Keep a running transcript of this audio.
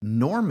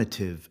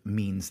Normative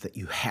means that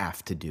you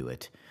have to do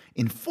it.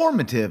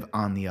 Informative,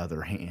 on the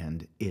other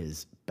hand,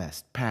 is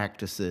best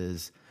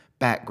practices,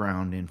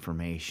 background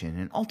information,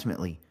 and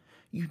ultimately,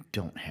 you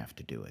don't have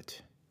to do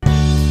it.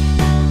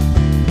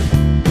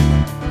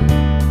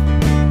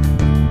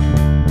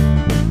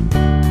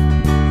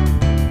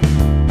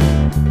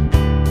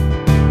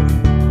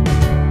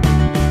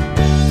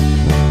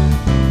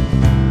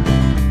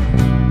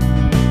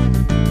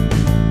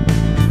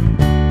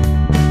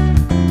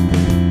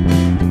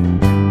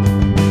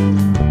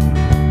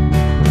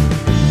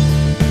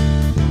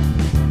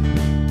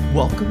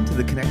 Welcome to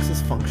the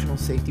Kenexis Functional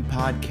Safety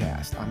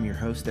Podcast. I'm your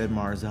host, Ed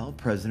Marszal,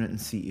 President and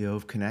CEO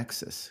of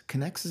Kenexis.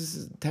 Kenexis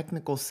is a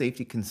technical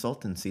safety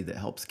consultancy that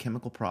helps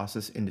chemical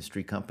process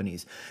industry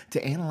companies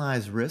to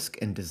analyze risk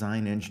and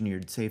design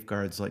engineered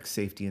safeguards like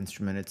safety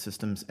instrumented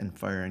systems and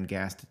fire and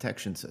gas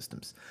detection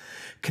systems.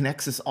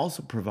 Kenexis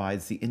also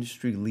provides the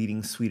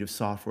industry-leading suite of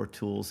software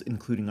tools,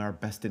 including our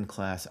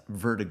best-in-class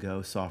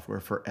Vertigo software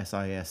for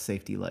SIS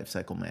safety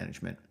lifecycle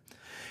management.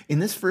 In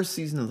this first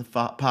season of the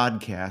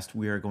podcast,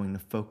 we are going to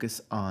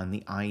focus on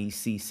the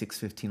IEC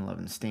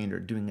 61511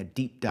 standard, doing a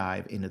deep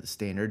dive into the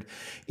standard,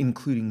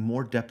 including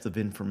more depth of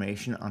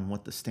information on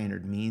what the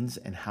standard means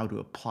and how to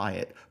apply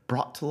it,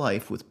 brought to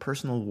life with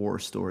personal war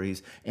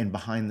stories and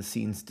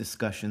behind-the-scenes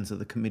discussions of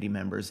the committee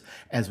members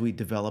as we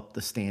develop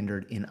the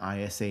standard in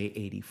ISA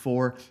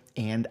 84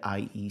 and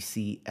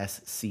IEC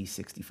SC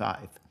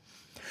 65.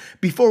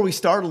 Before we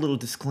start, a little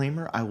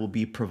disclaimer. I will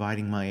be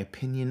providing my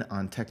opinion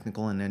on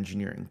technical and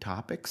engineering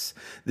topics.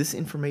 This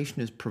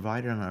information is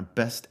provided on a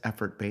best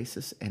effort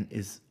basis and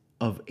is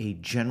of a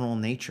general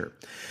nature.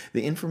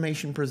 The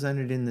information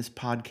presented in this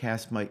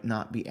podcast might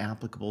not be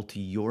applicable to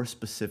your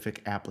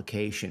specific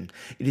application.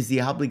 It is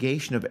the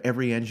obligation of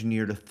every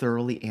engineer to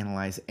thoroughly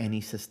analyze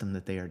any system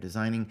that they are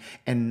designing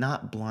and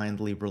not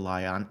blindly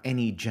rely on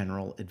any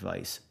general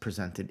advice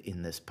presented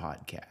in this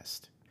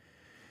podcast.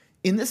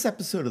 In this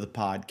episode of the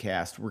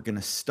podcast, we're going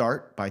to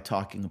start by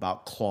talking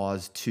about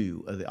Clause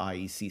 2 of the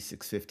IEC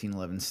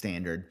 61511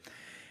 standard,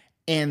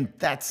 and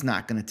that's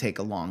not going to take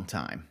a long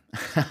time.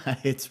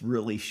 It's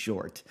really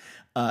short.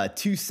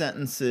 2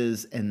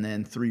 sentences and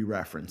then 3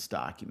 reference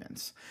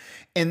documents.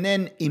 And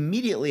then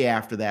immediately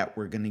after that,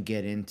 we're going to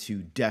get into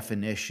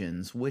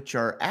definitions, which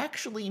are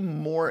actually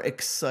more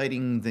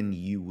exciting than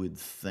you would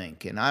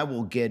think. And I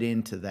will get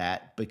into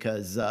that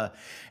because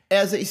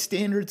as a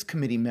Standards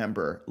Committee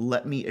member,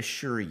 let me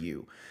assure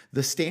you,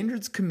 the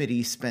Standards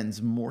Committee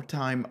spends more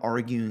time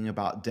arguing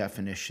about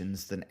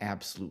definitions than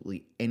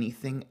absolutely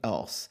anything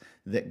else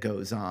that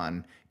goes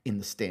on in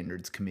the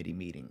Standards Committee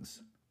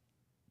meetings.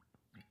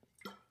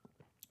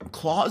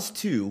 Clause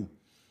 2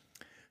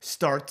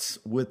 starts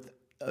with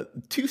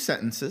 2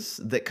 sentences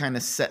that kind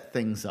of set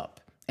things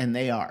up, and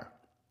they are: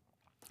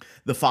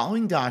 the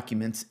following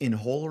documents, in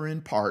whole or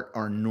in part,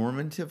 are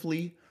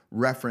normatively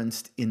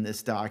referenced in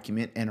this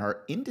document and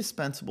are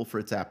indispensable for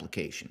its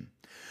application.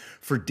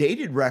 For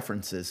dated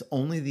references,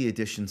 only the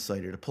edition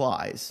cited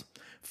applies.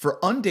 For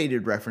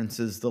undated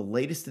references, the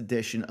latest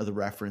edition of the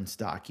reference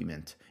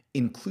document,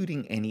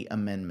 including any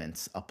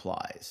amendments,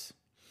 applies.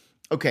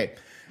 Okay,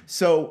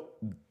 so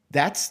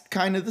that's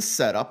kind of the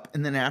setup,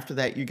 and then after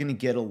that, you're going to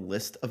get a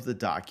list of the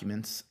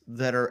documents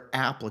that are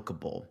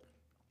applicable,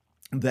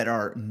 that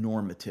are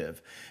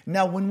normative.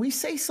 Now, when we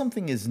say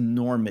something is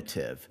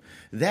normative,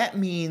 that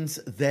means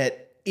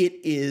that it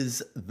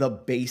is the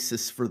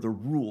basis for the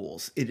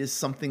rules. It is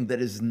something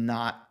that is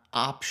not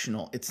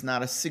optional. It's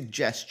not a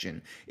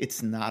suggestion.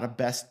 It's not a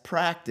best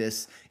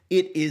practice.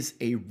 It is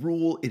a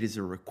rule. It is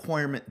a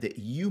requirement that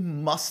you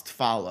must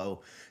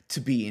follow to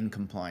be in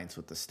compliance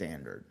with the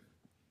standard.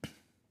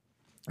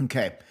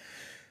 Okay,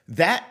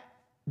 that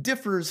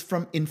differs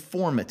from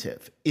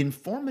informative.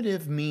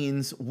 Informative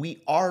means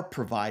we are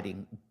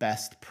providing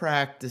best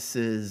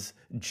practices,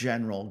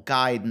 general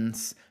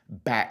guidance,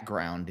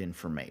 background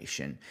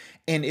information.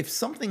 And if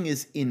something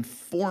is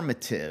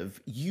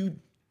informative, you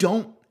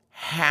don't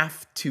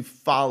have to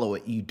follow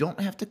it. You don't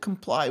have to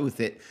comply with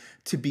it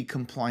to be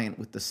compliant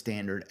with the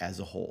standard as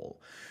a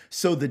whole.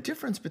 So the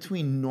difference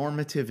between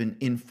normative and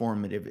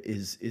informative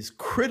is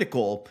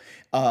critical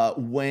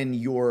when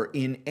you're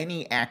in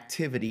any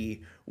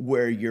activity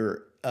where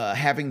you're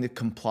having to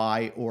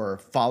comply or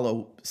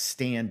follow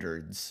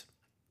standards.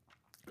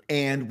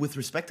 And with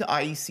respect to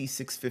IEC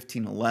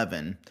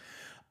 61511,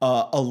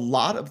 a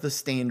lot of the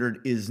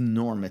standard is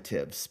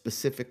normative,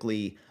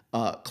 specifically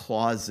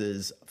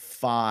clauses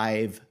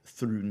 5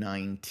 through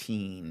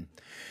 19.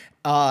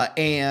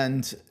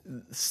 And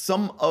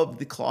some of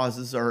the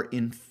clauses are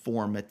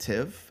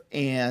informative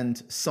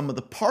and some of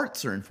the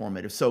parts are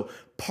informative. So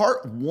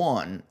part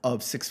 1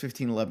 of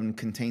 61511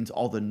 contains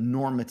all the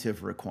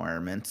normative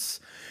requirements,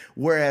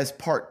 whereas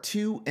part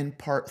 2 and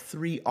part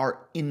 3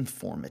 are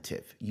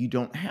informative. You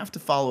don't have to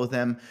follow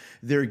them.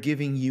 They're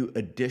giving you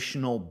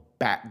additional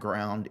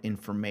background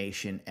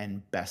information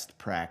and best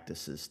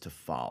practices to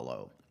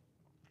follow.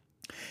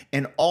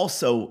 And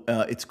also,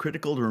 it's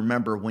critical to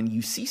remember when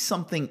you see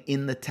something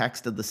in the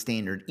text of the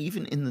standard,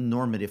 even in the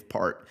normative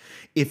part,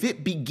 if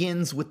it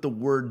begins with the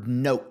word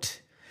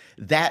note,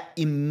 that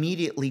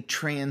immediately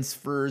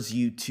transfers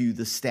you to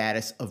the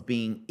status of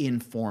being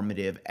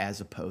informative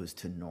as opposed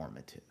to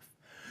normative.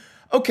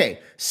 Okay,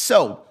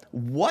 so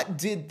what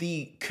did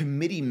the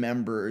committee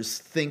members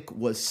think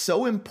was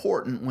so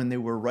important when they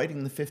were writing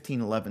the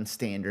 1511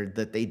 standard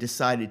that they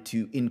decided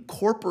to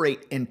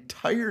incorporate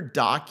entire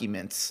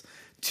documents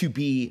to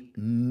be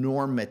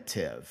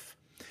normative?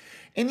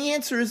 And the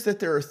answer is that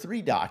there are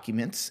 3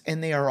 documents,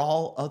 and they are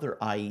all other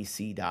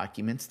IEC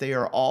documents. They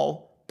are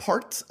all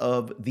parts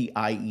of the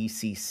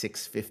IEC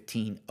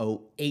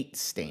 61508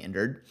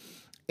 standard,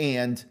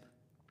 and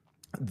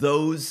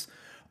those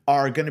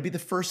are going to be the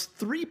first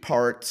 3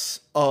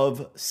 parts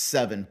of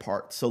 7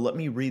 parts. So let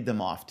me read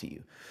them off to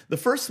you. The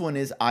first one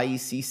is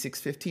IEC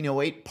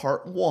 61508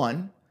 Part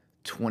 1,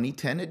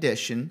 2010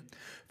 edition,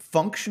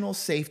 Functional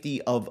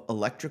Safety of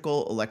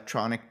Electrical,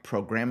 Electronic,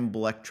 Programmable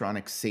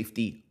Electronic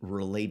Safety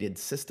Related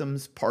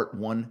Systems, Part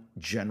 1,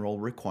 General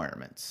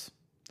Requirements.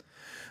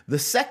 The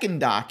second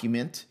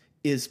document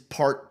is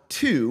Part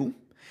 2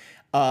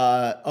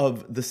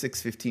 of the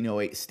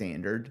 61508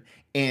 standard,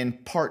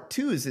 and Part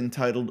 2 is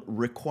entitled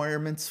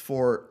Requirements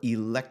for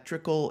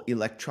Electrical,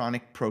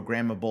 Electronic,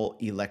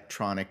 Programmable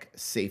Electronic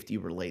Safety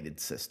Related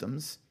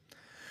Systems.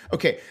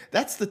 Okay,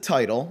 that's the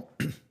title.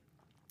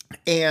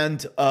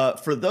 And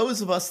for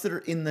those of us that are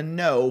in the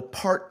know,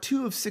 Part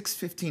 2 of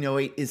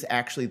 61508 is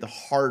actually the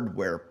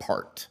hardware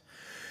part.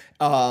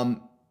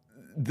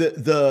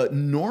 The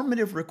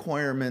normative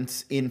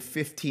requirements in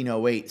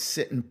 1508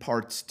 sit in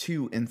Parts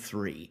 2 and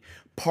 3.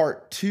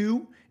 Part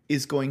 2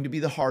 is going to be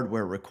the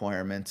hardware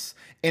requirements.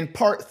 And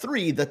Part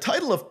 3, the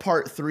title of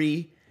Part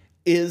 3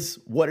 is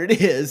what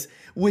it is,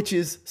 which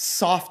is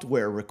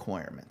software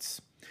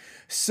requirements.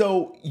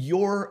 So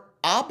you're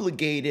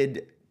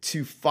obligated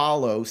to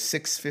follow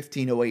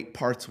 61508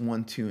 Parts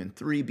 1, 2, and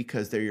 3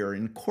 because they are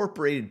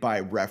incorporated by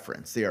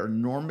reference. They are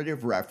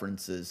normative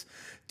references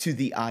to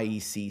the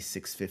IEC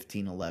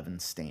 61511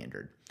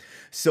 standard.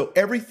 So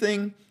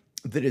everything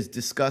that is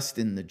discussed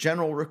in the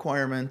general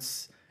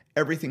requirements,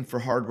 everything for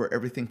hardware,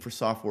 everything for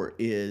software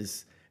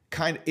is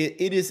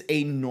it is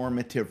a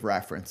normative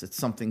reference. It's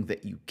something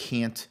that you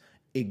can't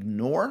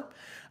ignore.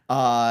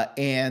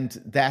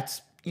 And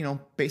that's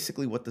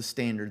basically what the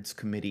standards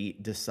committee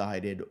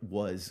decided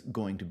was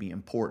going to be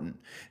important.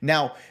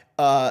 Now,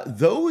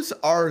 those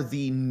are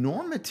the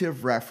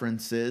normative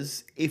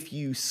references. If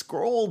you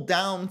scroll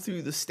down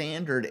through the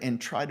standard and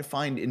try to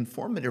find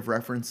informative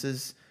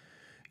references,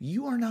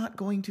 you are not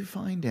going to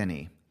find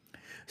any.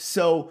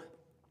 So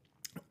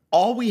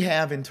all we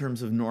have in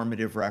terms of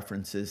normative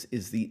references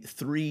is the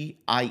 3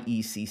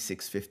 IEC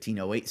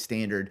 61508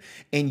 standard.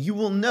 And you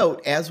will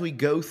note as we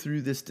go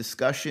through this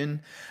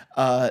discussion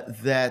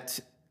that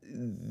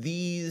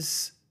the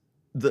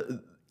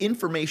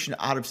information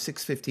out of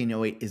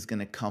 61508 is going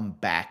to come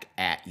back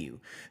at you.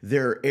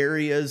 There are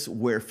areas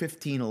where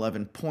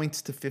 1511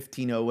 points to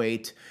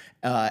 1508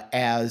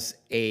 as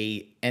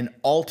an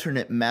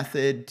alternate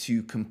method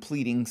to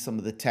completing some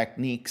of the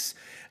techniques.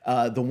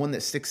 The one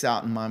that sticks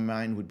out in my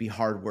mind would be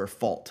hardware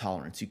fault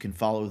tolerance. You can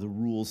follow the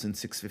rules in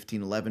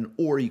 61511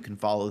 or you can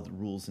follow the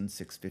rules in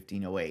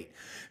 61508.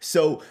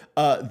 So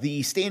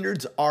the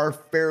standards are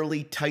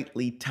fairly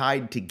tightly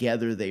tied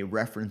together. They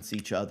reference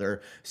each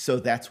other. So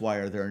that's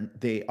why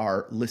they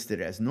are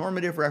listed as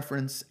normative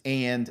reference,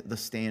 and the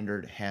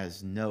standard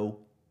has no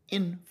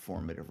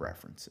informative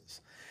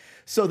references.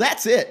 So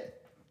that's it.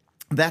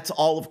 That's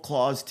all of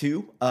Clause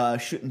 2.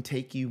 Shouldn't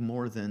take you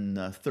more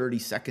than 30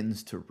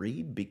 seconds to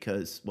read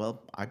because,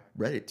 well, I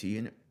read it to you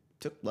and it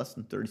took less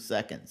than 30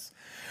 seconds.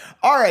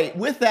 All right,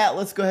 with that,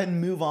 let's go ahead and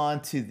move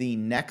on to the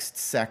next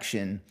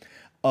section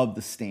of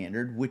the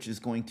standard, which is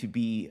going to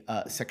be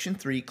Section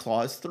 3,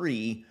 Clause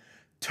 3,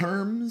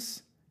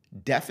 Terms,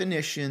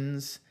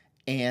 Definitions,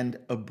 and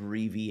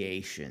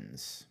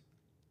Abbreviations.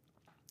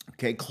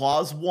 Okay,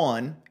 Clause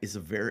 1 is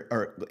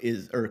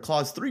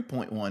Clause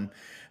 3.1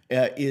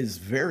 is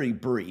very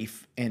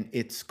brief, and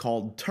it's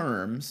called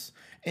terms,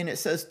 and it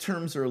says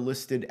terms are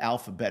listed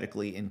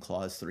alphabetically in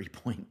Clause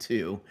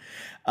 3.2,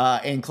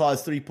 and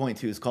Clause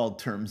 3.2 is called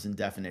terms and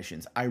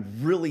definitions. I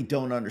really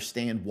don't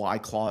understand why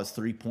Clause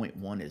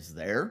 3.1 is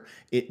there.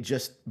 It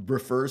just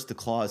refers to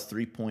Clause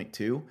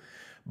 3.2,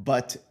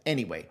 but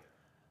anyway,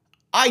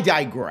 I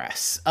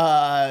digress.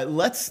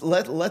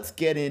 Let's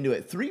get into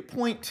it.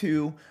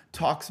 3.2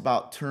 talks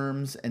about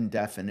terms and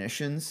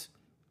definitions.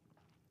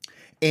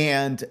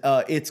 And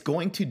it's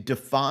going to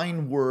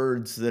define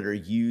words that are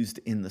used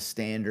in the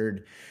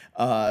standard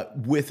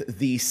with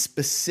the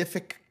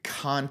specific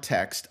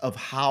context of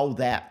how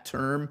that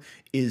term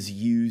is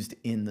used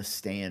in the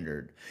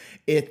standard.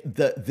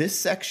 This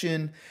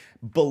section,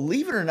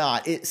 believe it or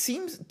not, it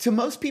seems to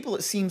most people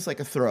it seems like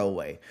a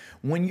throwaway.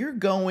 When you're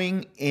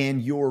going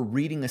and you're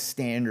reading a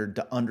standard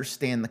to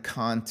understand the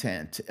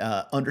content,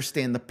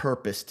 understand the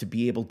purpose, to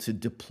be able to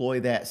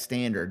deploy that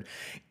standard,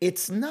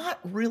 it's not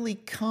really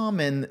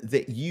common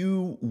that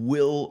you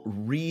will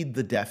read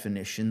the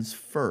definitions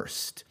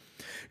first.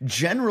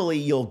 Generally,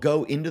 you'll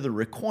go into the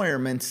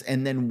requirements,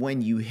 and then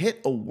when you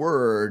hit a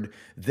word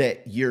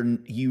that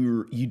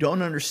you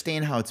don't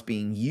understand how it's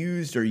being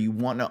used, or you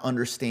want to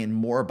understand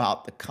more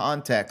about the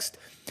context,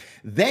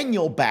 then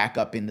you'll back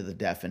up into the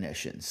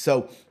definitions.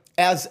 So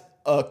as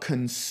a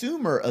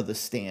consumer of the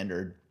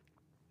standard,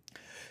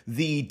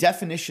 the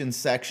definition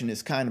section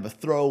is kind of a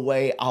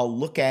throwaway. I'll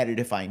look at it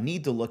if I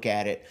need to look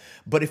at it.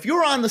 But if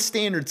you're on the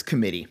standards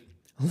committee,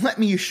 let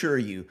me assure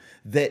you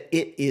that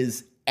it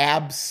is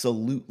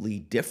absolutely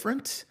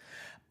different.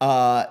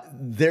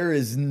 There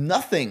is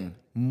nothing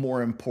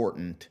more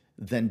important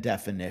than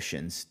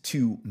definitions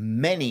to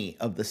many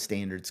of the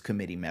standards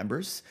committee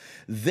members.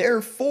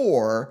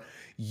 Therefore,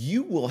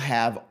 you will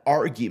have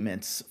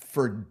arguments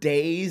for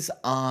days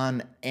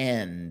on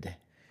end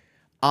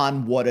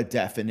on what a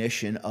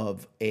definition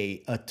of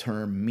a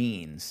term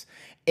means.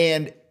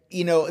 And,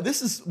 you know,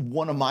 this is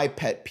one of my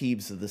pet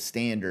peeves of the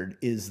standard,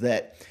 is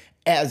that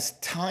as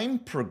time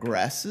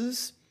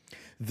progresses,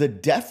 the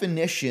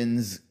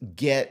definitions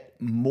get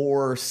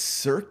more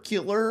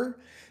circular,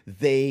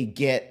 they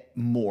get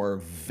more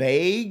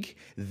vague,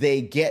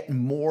 they get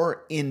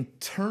more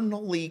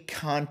internally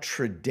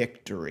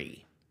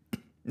contradictory.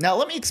 Now,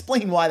 let me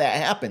explain why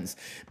that happens,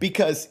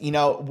 because, you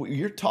know,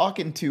 you're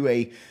talking to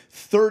a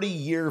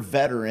 30-year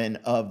veteran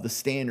of the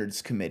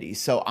standards committee.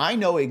 So I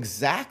know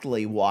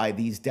exactly why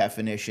these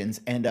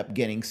definitions end up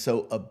getting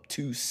so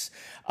obtuse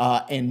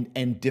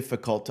and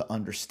difficult to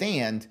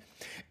understand.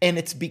 And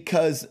it's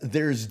because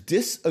there's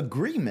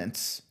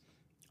disagreements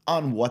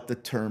on what the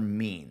term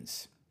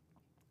means.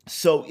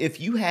 So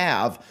if you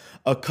have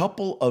a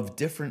couple of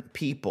different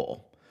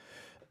people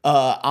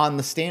on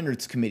the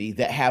standards committee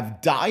that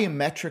have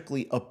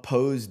diametrically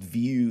opposed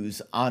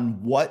views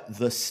on what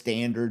the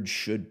standard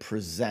should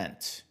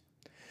present,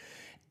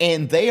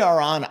 and they are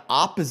on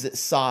opposite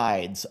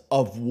sides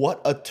of what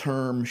a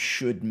term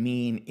should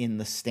mean in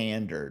the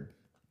standard,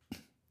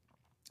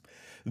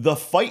 the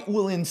fight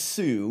will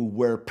ensue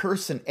where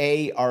person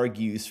A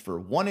argues for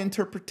one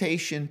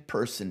interpretation,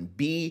 person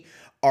B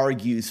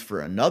argues for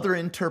another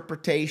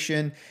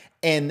interpretation,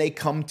 and they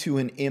come to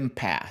an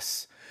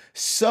impasse.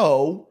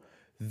 So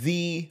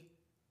the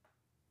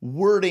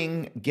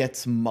wording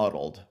gets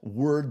muddled,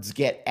 words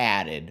get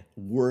added,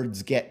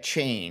 words get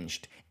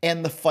changed,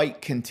 and the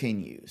fight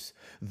continues.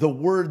 The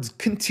words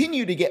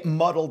continue to get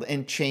muddled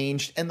and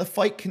changed, and the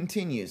fight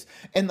continues.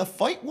 And the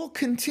fight will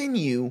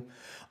continue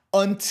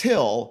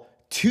until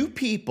two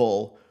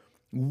people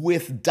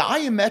with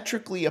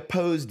diametrically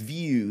opposed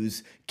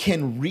views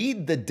can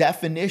read the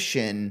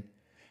definition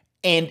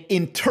and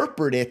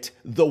interpret it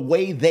the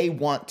way they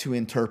want to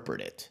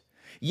interpret it.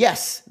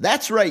 Yes,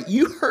 that's right.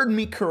 You heard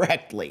me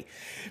correctly.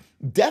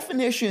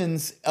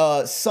 Definitions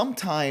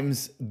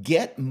sometimes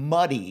get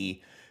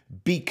muddy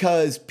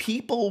because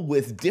people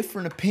with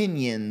different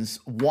opinions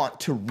want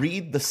to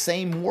read the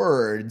same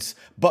words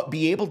but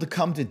be able to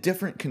come to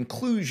different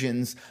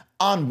conclusions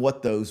on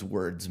what those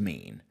words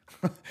mean.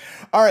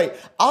 All right,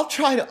 I'll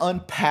try to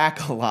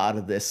unpack a lot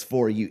of this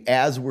for you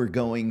as we're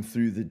going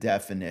through the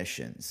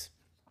definitions.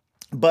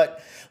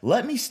 But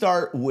let me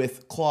start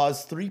with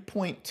clause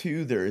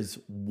 3.2. There is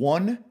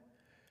one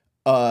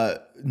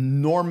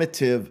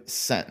normative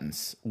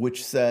sentence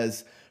which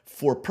says,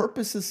 for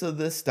purposes of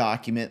this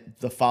document,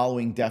 the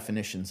following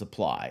definitions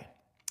apply.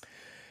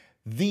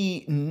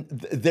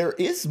 There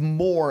is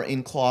more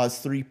in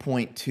clause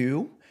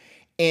 3.2,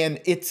 and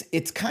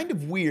it's kind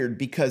of weird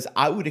because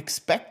I would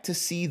expect to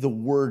see the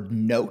word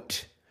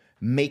note,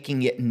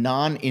 making it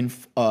non-normative,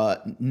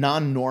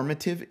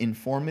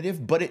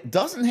 informative, but it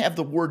doesn't have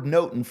the word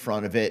note in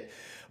front of it,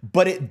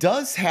 but it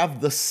does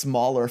have the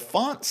smaller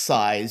font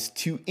size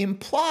to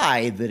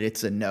imply that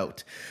it's a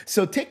note.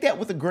 So take that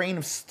with a grain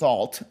of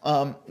salt.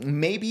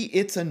 Maybe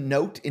it's a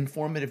note,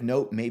 informative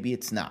note, maybe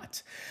it's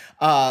not.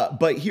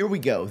 But here we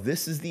go.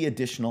 This is the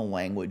additional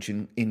language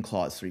in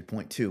clause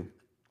 3.2.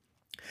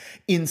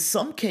 In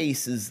some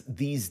cases,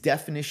 these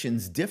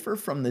definitions differ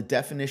from the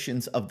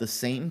definitions of the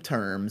same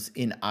terms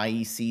in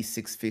IEC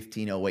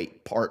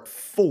 61508 Part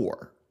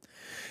 4.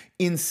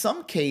 In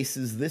some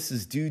cases, this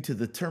is due to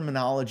the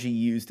terminology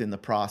used in the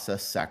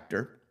process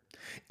sector.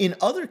 In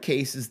other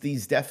cases,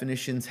 these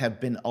definitions have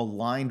been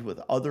aligned with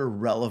other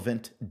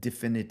relevant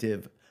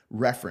definitive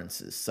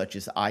references, such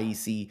as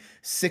IEC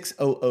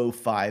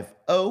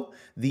 60050,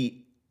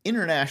 the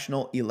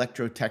International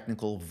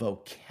Electrotechnical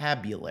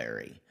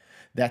Vocabulary.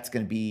 That's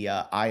going to be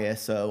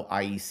ISO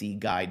IEC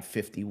Guide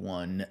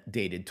 51,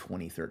 dated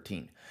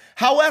 2013.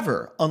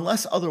 However,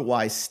 unless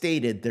otherwise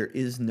stated, there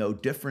is no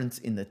difference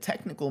in the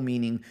technical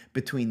meaning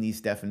between these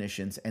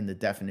definitions, and the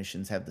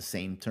definitions have the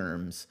same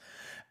terms,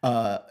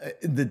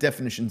 the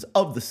definitions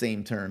of the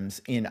same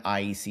terms in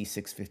IEC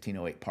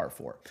 61508 Part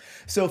 4.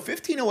 So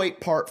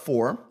 1508 Part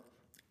 4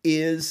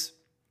 is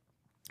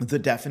the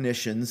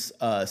definitions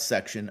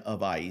section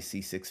of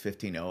IEC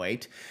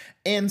 61508.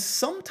 And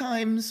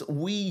sometimes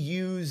we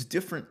use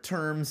different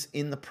terms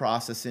in the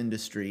process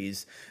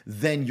industries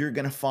than you're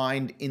going to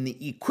find in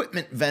the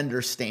equipment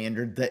vendor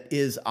standard that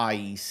is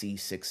IEC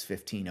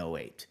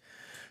 61508.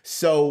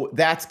 So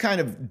that's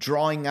kind of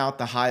drawing out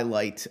the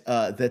highlight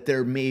that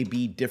there may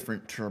be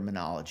different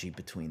terminology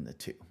between the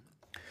two.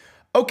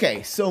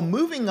 Okay, so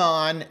moving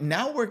on,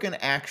 now we're going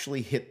to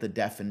actually hit the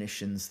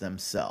definitions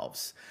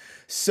themselves.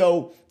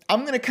 So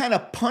I'm going to kind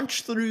of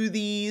punch through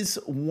these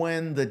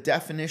when the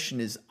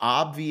definition is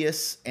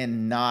obvious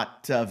and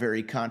not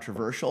very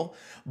controversial.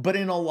 But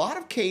in a lot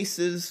of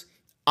cases,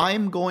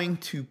 I'm going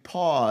to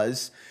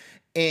pause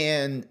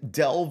and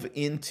delve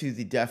into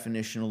the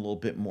definition a little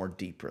bit more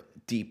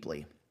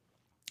deeply.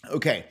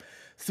 Okay,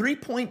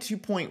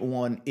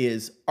 3.2.1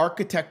 is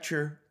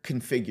architecture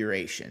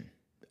configuration.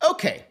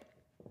 Okay.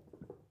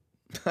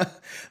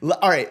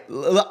 All right,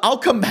 I'll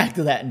come back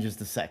to that in just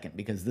a second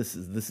because this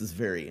is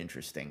very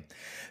interesting.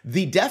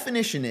 The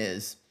definition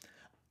is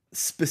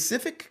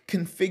specific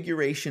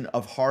configuration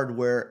of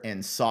hardware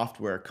and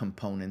software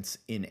components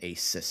in a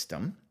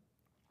system.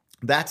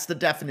 That's the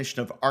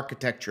definition of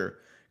architecture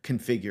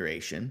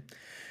configuration.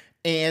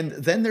 And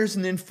then there's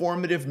an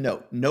informative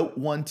note, note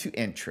 1 to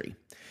entry.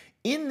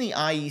 In the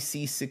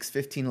IEC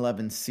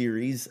 61511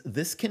 series,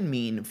 this can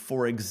mean,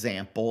 for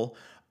example,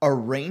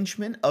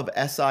 arrangement of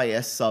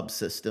SIS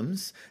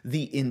subsystems,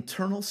 the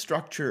internal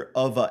structure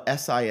of a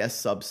SIS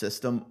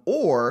subsystem,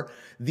 or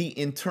the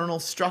internal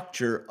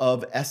structure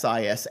of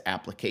SIS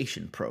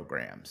application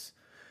programs.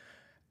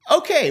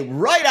 Okay,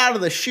 right out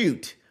of the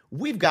chute,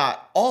 we've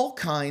got all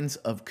kinds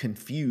of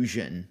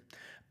confusion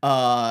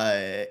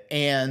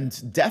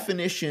and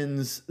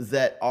definitions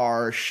that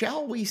are,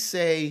 shall we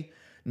say,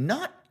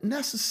 not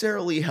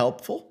necessarily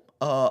helpful,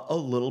 a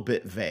little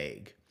bit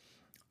vague.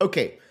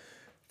 Okay,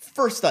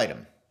 first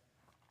item.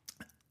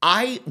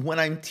 When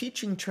I'm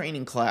teaching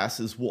training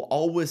classes, will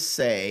always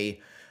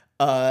say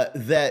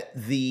that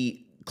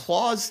the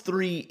clause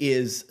 3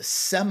 is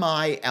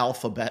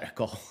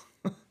semi-alphabetical.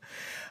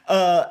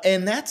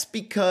 And that's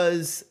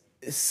because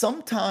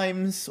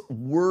sometimes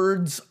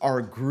words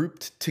are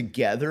grouped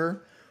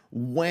together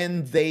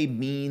when they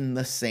mean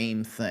the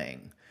same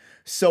thing.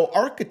 So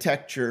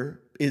architecture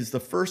is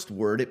the first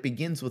word. It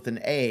begins with an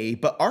A,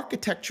 but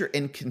architecture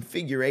and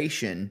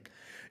configuration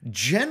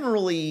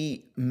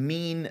generally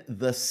mean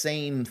the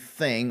same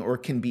thing or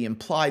can be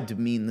implied to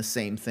mean the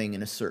same thing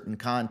in a certain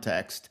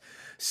context.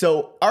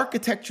 So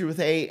architecture with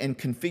A and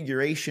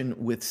configuration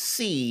with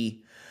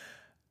C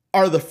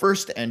are the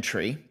first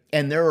entry,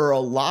 and there are a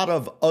lot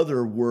of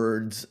other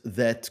words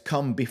that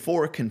come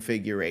before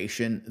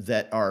configuration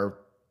that are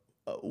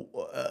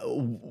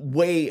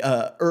way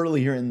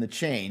earlier in the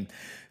chain.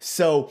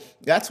 So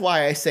that's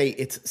why I say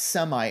it's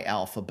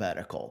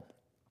semi-alphabetical.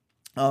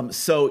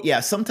 So yeah,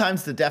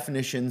 sometimes the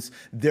definitions,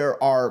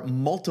 there are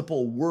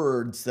multiple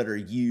words that are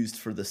used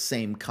for the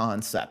same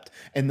concept,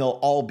 and they'll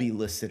all be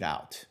listed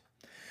out.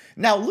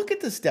 Now look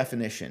at this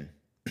definition.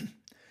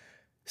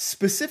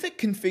 Specific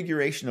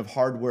configuration of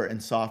hardware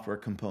and software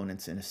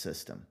components in a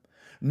system.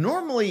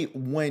 Normally,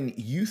 when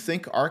you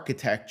think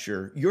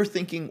architecture, you're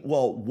thinking,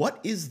 well,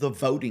 what is the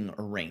voting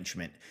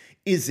arrangement?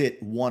 Is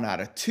it 1 out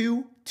of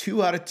 2,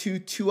 2 out of 2,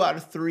 2 out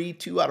of 3,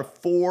 2 out of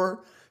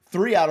 4,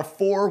 3 out of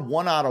 4,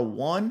 1 out of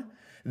 1?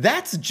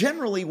 That's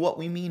generally what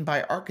we mean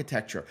by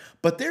architecture,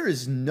 but there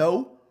is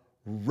no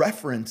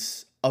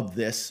reference of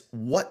this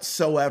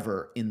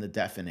whatsoever in the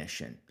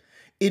definition.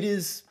 It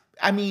is,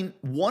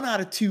 1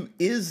 out of 2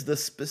 is the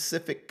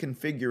specific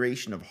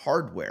configuration of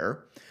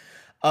hardware.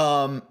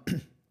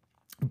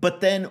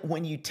 But then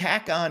when you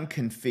tack on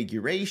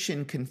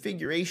configuration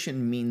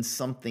means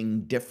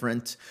something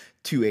different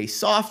to a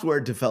software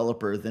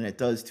developer than it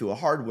does to a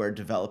hardware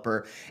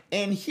developer.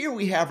 And here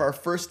we have our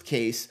first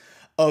case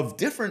of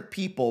different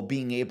people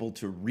being able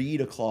to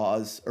read a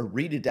clause or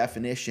read a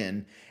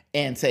definition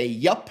and say,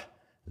 yup,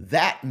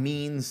 that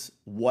means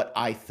what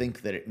I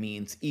think that it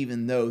means,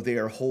 even though they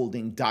are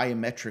holding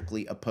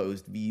diametrically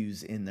opposed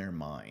views in their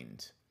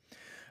mind.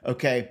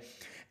 Okay.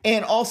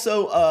 And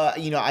also,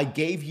 I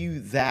gave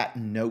you that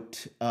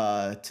note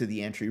to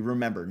the entry.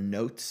 Remember,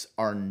 notes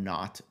are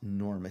not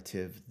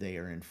normative. They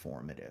are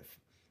informative.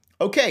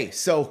 Okay,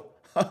 so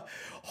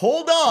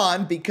hold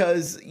on,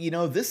 because,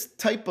 this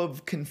type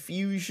of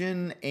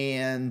confusion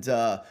and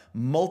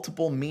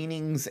multiple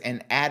meanings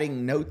and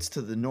adding notes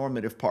to the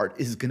normative part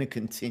is going to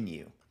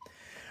continue.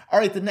 All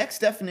right, the next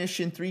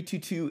definition,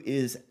 322,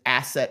 is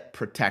asset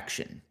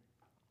protection.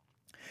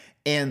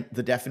 And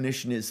the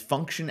definition is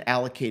function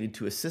allocated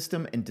to a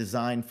system and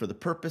designed for the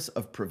purpose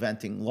of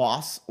preventing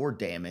loss or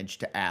damage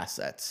to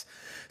assets.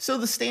 So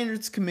the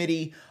Standards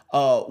Committee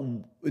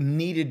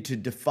needed to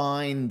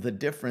define the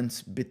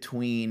difference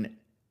between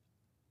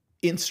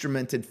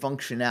instrumented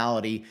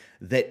functionality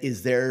that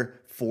is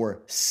there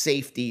for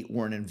safety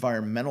or an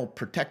environmental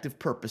protective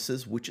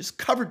purposes, which is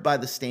covered by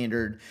the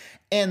standard,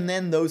 and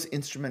then those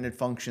instrumented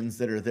functions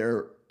that are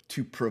there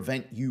to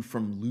prevent you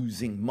from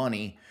losing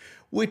money,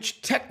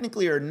 which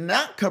technically are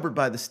not covered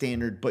by the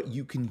standard, but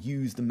you can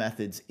use the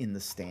methods in the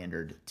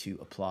standard to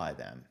apply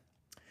them.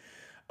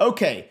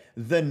 Okay,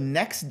 the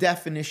next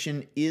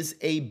definition is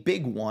a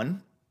big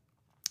one.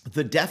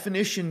 The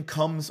definition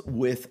comes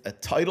with a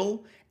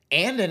title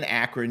and an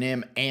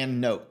acronym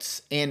and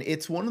notes. And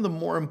it's one of the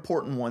more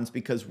important ones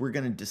because we're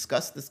going to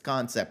discuss this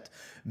concept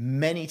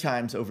many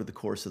times over the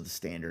course of the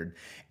standard.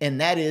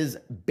 And that is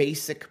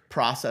Basic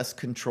Process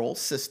Control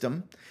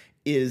System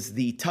is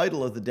the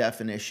title of the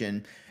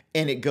definition.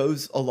 And it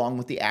goes along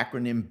with the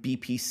acronym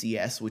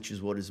BPCS, which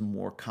is what is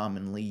more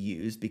commonly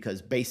used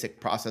because Basic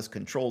Process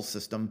Control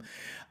System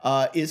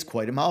is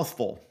quite a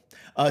mouthful.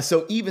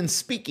 So even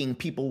speaking,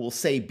 people will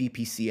say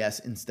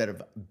BPCS instead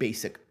of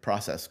Basic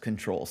Process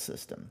Control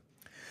System.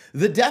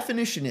 The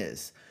definition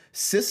is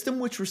system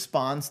which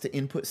responds to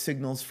input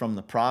signals from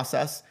the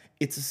process,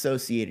 its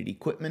associated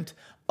equipment,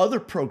 other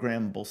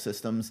programmable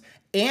systems,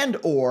 and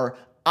or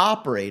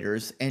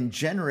operators and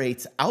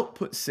generates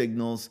output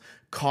signals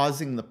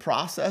causing the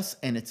process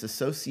and its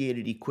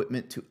associated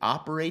equipment to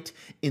operate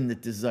in the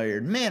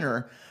desired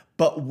manner,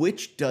 but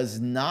which does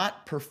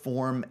not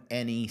perform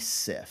any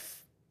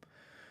SIF.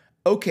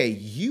 Okay,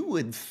 you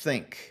would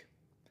think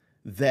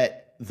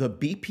that the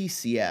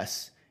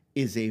BPCS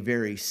is a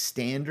very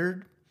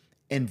standard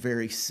and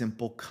very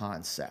simple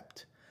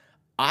concept.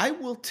 I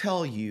will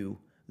tell you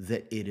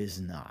that it is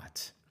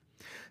not.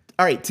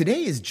 All right,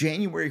 today is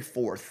January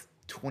 4th,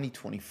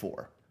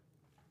 2024.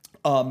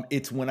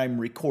 It's when I'm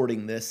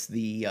recording this.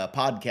 The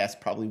podcast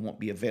probably won't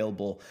be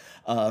available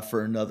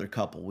for another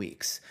couple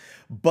weeks.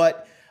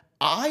 But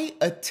I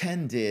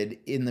attended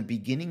in the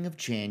beginning of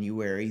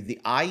January the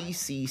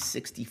IEC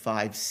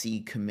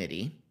 65C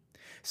committee.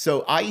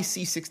 So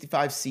IEC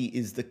 65C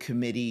is the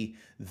committee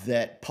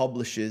that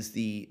publishes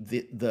the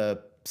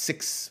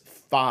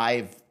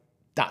 65 ...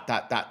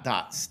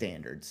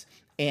 standards.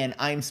 And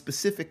I'm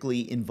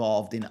specifically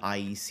involved in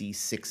IEC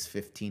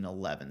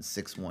 61511,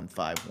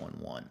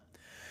 61511.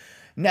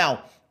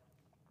 Now,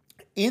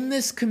 in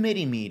this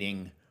committee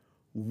meeting,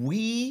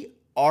 we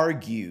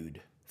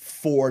argued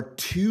for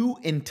 2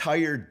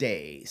 entire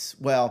days.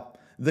 Well,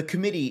 the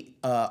committee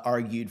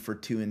argued for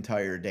 2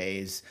 entire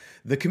days.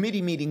 The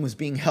committee meeting was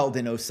being held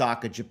in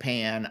Osaka,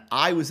 Japan.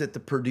 I was at the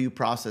Purdue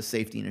Process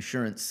Safety and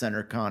Assurance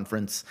Center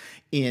conference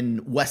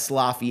in West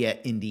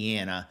Lafayette,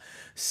 Indiana.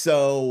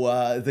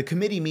 So the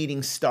committee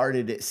meeting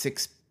started at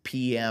 6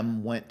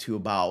 p.m., went to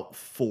about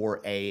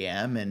 4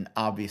 a.m., and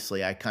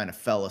obviously I kind of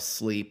fell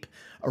asleep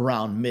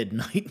around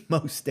midnight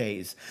most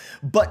days.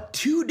 But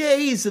 2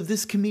 days of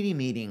this committee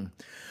meeting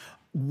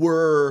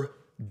were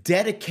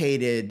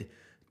dedicated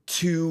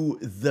to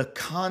the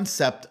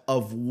concept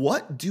of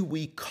what do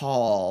we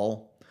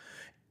call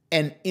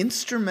an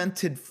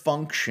instrumented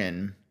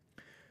function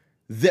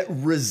that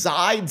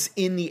resides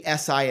in the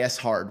SIS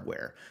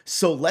hardware.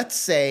 So let's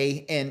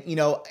say, and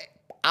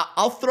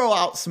I'll throw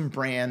out some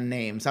brand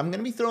names. I'm going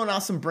to be throwing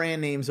out some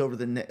brand names over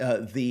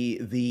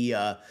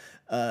the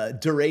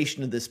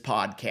duration of this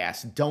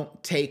podcast.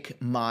 Don't take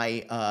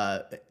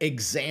my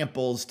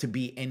examples to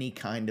be any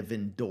kind of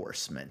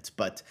endorsement.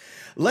 But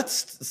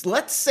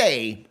let's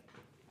say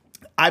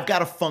I've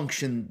got a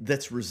function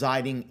that's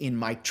residing in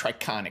my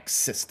Triconic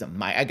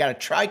system. I got a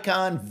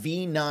Tricon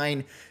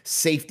V9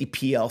 safety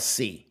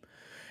PLC.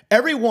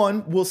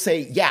 Everyone will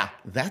say, yeah,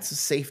 that's a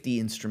safety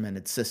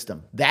instrumented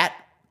system. That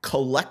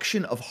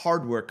collection of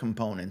hardware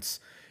components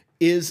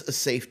is a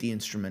safety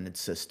instrumented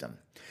system.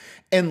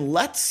 And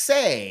let's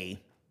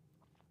say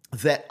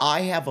that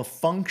I have a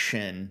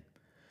function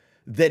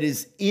that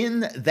is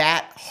in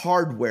that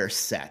hardware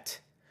set,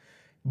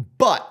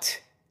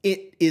 but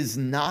it is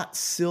not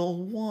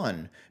SIL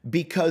 1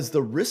 because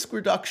the risk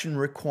reduction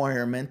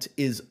requirement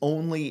is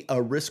only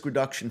a risk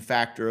reduction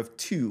factor of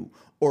 2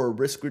 or a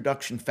risk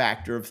reduction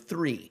factor of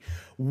 3.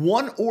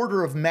 1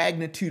 order of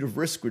magnitude of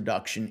risk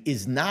reduction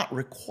is not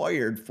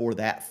required for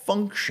that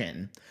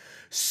function.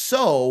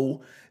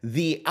 So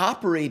the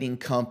operating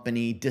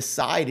company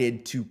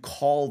decided to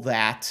call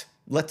that,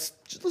 let's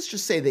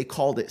just say they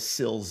called it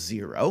SIL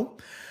 0.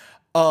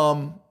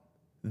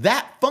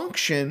 That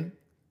function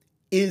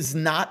is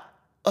not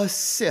a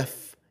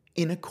SIF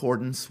in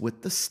accordance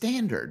with the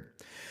standard.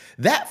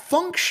 That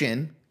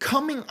function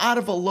coming out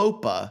of a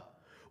LOPA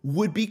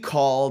would be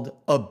called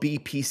a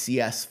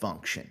BPCS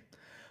function.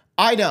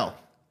 I know.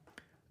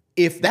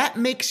 If that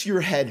makes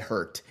your head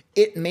hurt,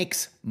 it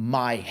makes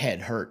my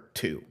head hurt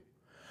too.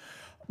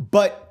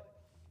 But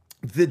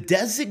the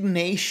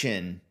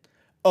designation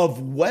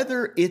of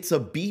whether it's a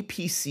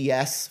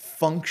BPCS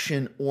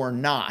function or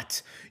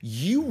not,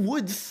 you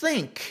would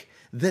think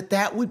that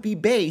that would be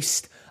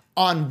based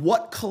on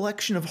what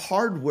collection of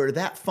hardware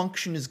that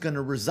function is going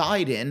to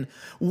reside in,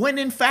 when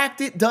in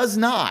fact it does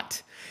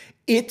not.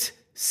 It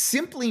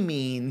simply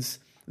means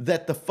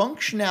that the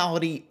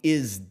functionality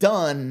is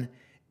done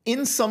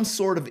in some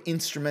sort of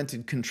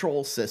instrumented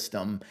control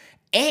system,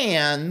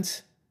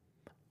 and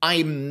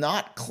I'm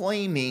not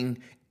claiming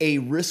a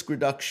risk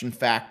reduction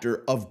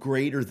factor of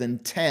greater than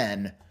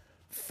 10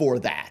 for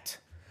that.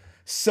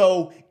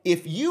 So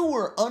if you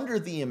were under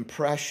the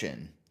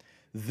impression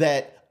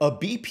that a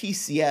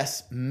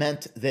BPCS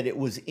meant that it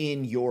was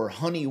in your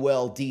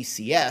Honeywell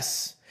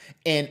DCS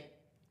and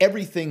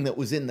everything that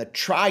was in the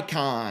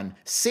Tricon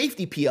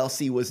safety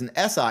PLC was an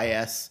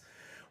SIS,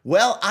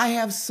 Well, I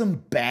have some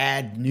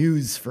bad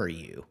news for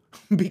you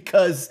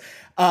because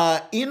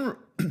in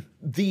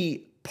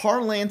the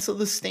parlance of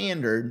the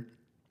standard,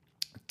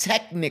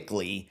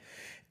 technically,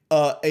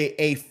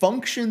 a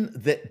function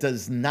that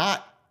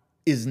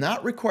is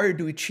not required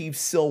to achieve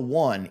SIL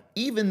 1,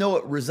 even though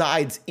it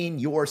resides in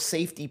your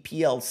safety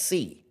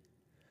PLC,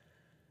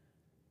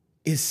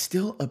 is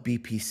still a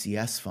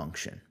BPCS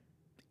function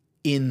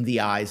in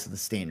the eyes of the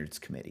Standards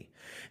Committee.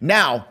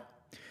 Now,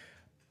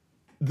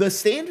 the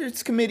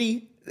Standards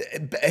Committee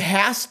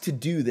has to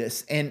do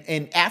this,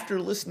 and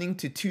after listening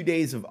to 2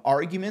 days of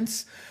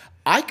arguments,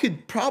 I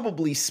could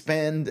probably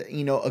spend,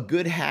 a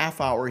good half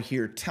hour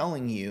here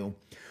telling you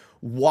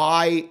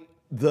why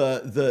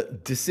the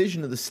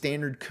decision of the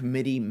Standard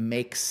Committee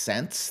makes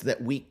sense,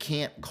 that we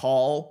can't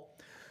call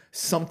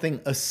something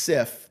a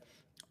SIF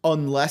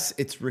unless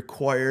it's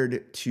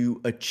required to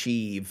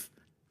achieve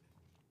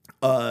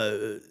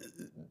a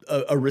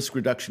risk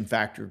reduction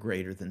factor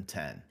greater than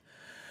 10.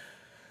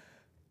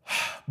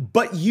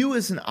 But you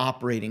as an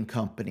operating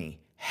company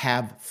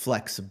have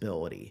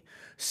flexibility.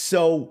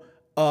 So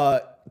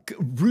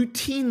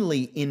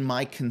routinely in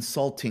my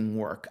consulting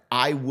work,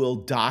 I will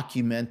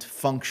document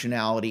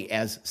functionality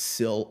as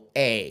SIL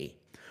A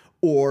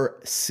or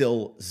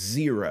SIL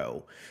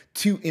 0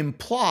 to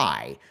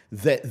imply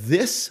that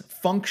this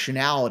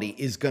functionality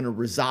is going to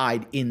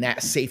reside in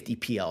that safety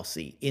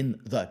PLC, in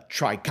the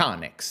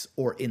Triconix,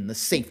 or in the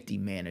safety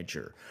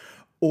manager,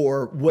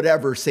 or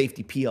whatever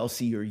safety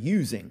PLC you're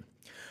using.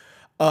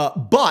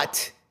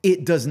 But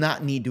it does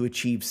not need to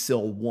achieve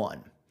SIL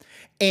 1.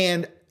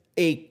 And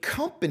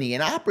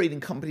an operating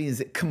company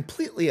is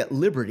completely at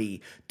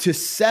liberty to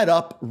set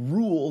up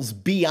rules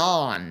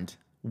beyond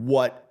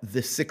what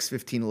the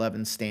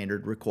 61511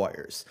 standard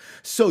requires.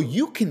 So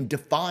you can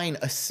define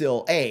a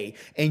SIL A,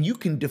 and you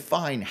can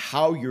define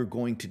how you're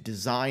going to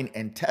design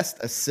and test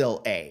a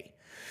SIL A.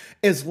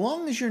 As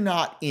long as you're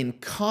not in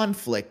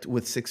conflict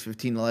with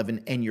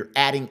 61511 and you're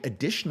adding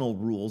additional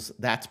rules,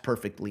 that's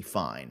perfectly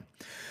fine.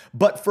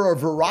 But for a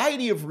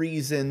variety of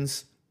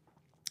reasons,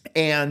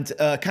 and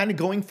kind of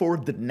going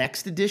forward, the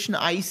next edition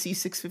of IEC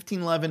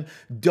 61511,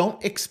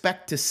 don't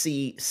expect to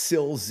see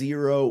SIL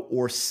 0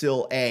 or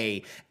SIL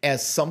A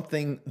as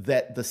something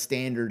that the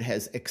standard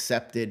has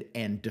accepted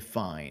and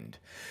defined.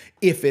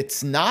 If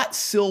it's not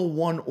SIL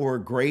 1 or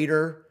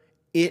greater,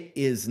 it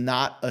is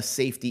not a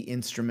safety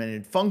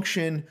instrumented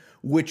function,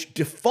 which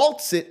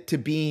defaults it to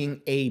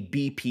being a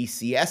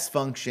BPCS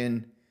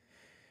function,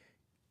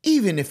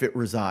 even if it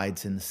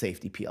resides in the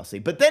safety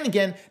PLC. But then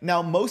again,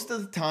 now most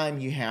of the time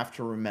you have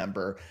to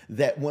remember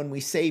that when we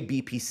say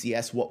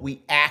BPCS, what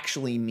we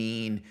actually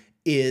mean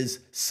is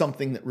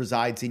something that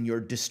resides in your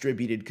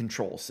distributed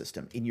control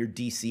system, in your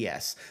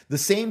DCS, the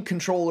same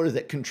controller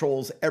that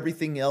controls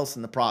everything else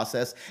in the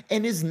process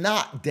and is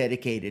not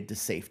dedicated to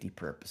safety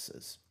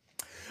purposes.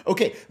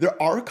 Okay,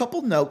 there are a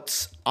couple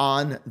notes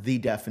on the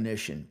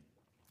definition.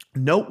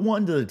 Note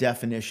 1 to the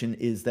definition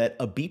is that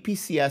a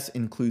BPCS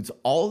includes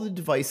all the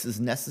devices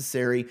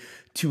necessary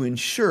to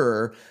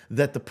ensure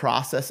that the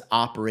process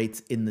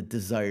operates in the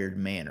desired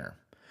manner.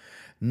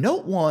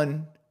 Note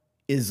 1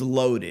 is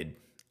loaded,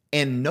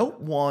 and Note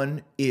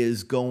 1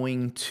 is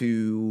going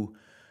to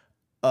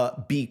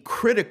be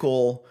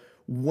critical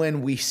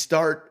when we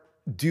start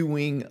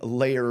doing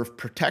layer of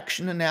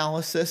protection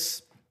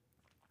analysis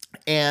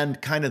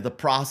and kind of the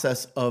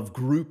process of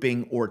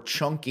grouping or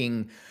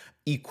chunking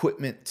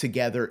equipment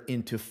together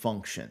into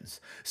functions.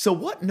 So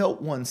what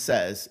Note 1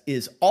 says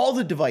is all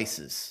the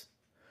devices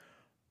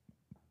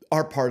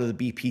are part of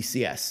the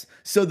BPCS.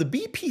 So the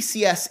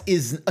BPCS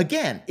is,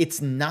 again,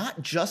 it's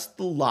not just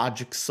the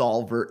logic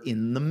solver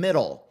in the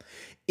middle.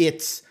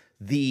 It's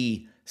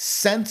the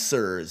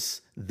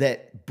sensors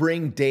that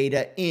bring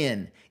data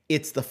in.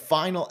 It's the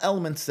final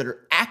elements that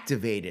are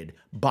activated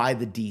by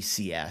the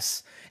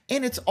DCS.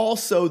 And it's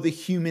also the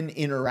human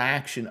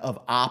interaction of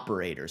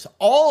operators.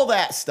 All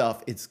that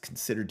stuff is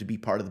considered to be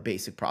part of the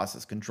basic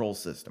process control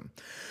system.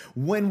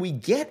 When we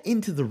get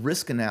into the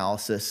risk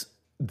analysis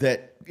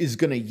that is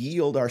going to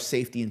yield our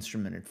safety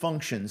instrumented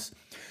functions,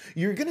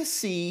 you're going to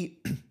see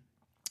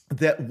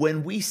that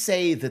when we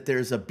say that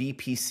there's a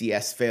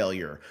BPCS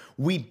failure,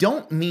 we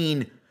don't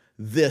mean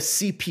the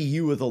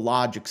CPU of the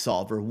logic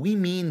solver. We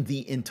mean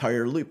the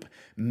entire loop.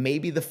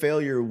 Maybe the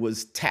failure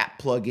was tap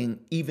plugging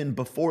even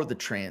before the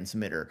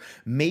transmitter.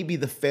 Maybe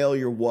the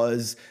failure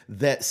was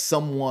that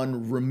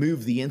someone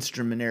removed the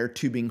instrument air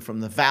tubing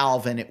from the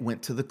valve and it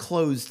went to the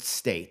closed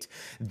state.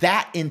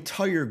 That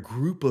entire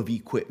group of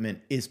equipment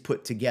is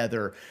put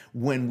together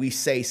when we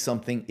say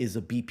something is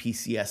a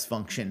BPCS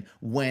function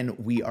when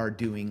we are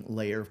doing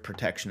layer of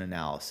protection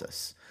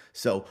analysis.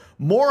 So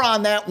more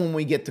on that when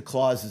we get to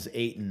clauses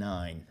 8 and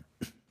 9.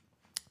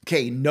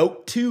 Okay,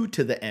 note 2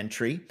 to the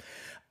entry.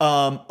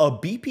 A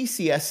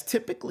BPCS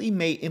typically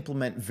may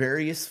implement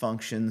various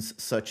functions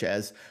such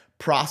as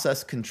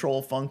process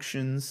control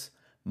functions,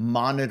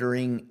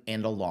 monitoring,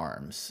 and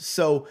alarms.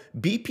 So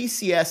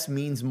BPCS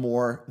means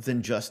more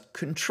than just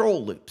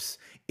control loops.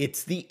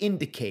 It's the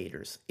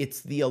indicators,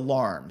 it's the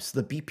alarms.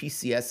 The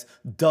BPCS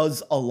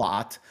does a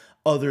lot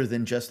other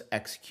than just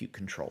execute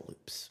control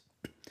loops.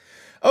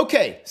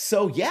 Okay,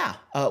 so yeah,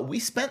 we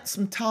spent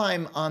some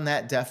time on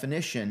that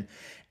definition.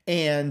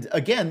 And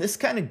again, this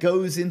kind of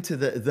goes into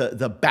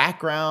the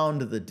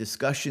background, the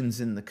discussions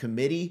in the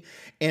committee,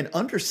 and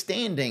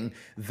understanding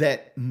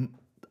that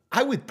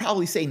I would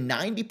probably say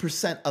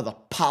 90% of the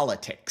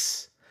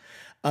politics,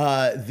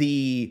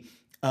 the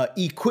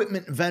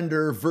equipment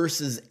vendor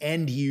versus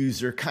end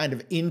user kind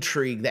of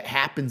intrigue that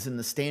happens in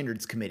the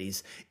standards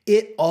committees,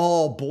 it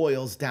all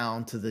boils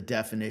down to the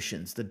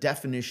definitions. The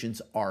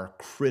definitions are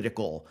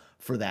critical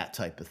for that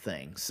type of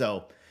thing.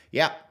 So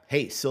yeah,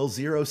 hey, SIL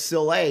 0,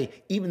 SIL A,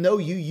 even though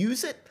you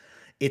use it,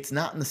 it's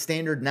not in the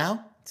standard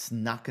now. It's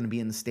not going to be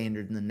in the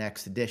standard in the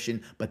next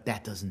edition, but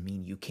that doesn't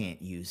mean you can't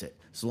use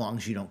it, as long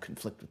as you don't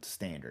conflict with the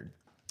standard.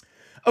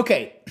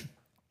 Okay,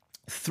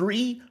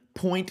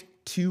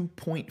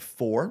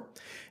 3.2.4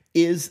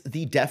 is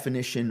the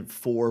definition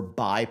for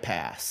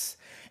bypass.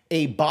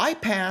 A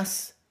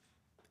bypass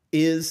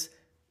is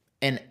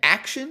an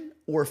action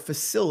or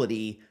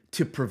facility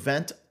to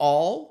prevent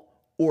all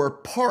or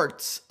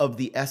parts of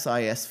the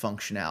SIS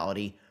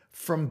functionality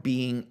from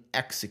being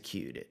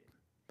executed.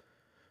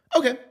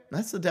 Okay,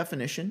 that's the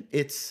definition.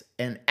 It's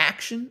an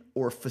action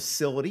or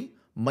facility,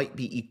 might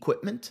be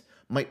equipment,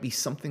 might be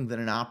something that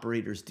an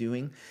operator is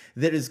doing,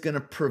 that is going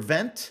to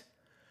prevent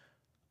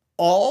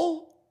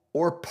all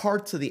or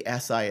parts of the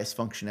SIS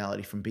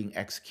functionality from being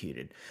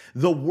executed.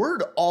 The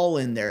word all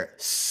in there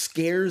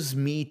scares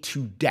me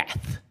to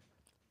death.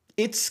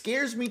 It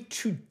scares me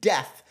to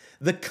death,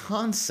 the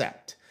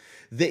concept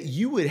that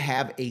you would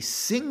have a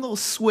single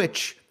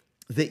switch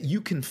that you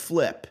can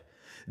flip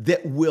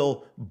that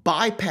will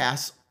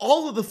bypass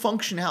all of the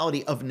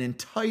functionality of an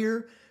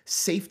entire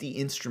safety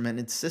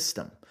instrumented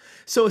system.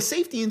 So a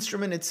safety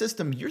instrumented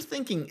system, you're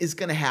thinking, is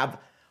going to have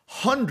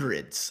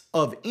hundreds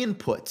of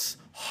inputs,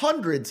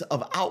 hundreds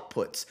of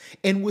outputs,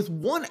 and with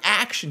one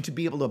action to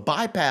be able to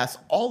bypass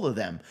all of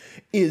them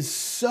is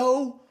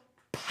so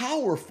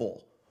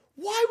powerful.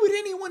 Why would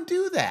anyone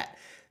do that?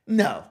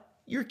 No.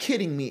 You're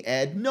kidding me,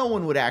 Ed. No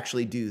one would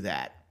actually do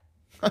that.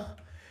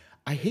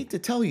 I hate to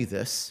tell you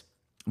this,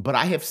 but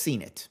I have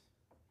seen it.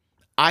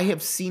 I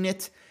have seen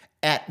it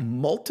at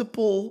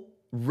multiple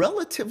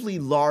relatively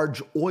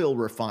large oil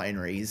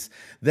refineries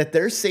that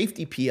their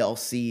safety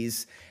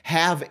PLCs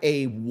have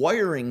a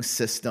wiring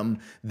system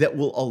that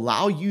will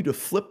allow you to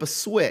flip a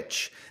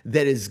switch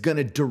that is going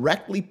to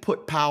directly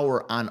put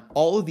power on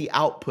all of the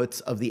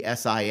outputs of the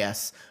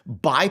SIS,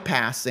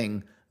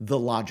 bypassing the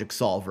logic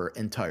solver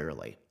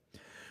entirely.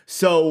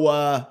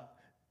 So,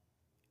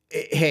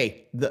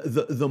 hey,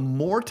 the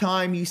more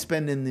time you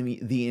spend in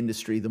the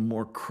industry, the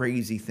more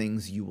crazy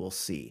things you will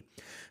see.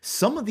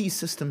 Some of these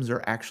systems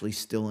are actually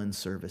still in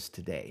service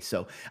today.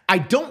 So I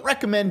don't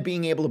recommend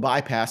being able to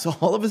bypass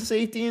all of a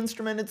safety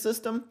instrumented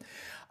system,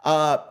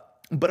 but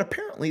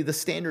apparently the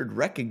standard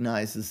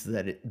recognizes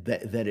that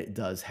it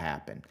does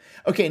happen.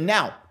 Okay,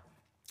 now,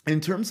 in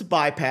terms of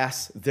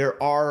bypass,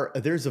 there are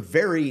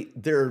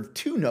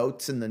two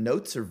notes, and the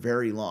notes are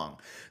very long.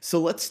 So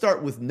let's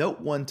start with note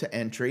 1 to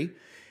entry.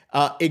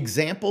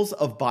 Examples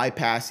of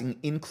bypassing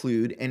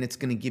include, and it's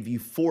going to give you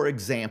 4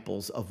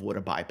 examples of what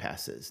a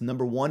bypass is.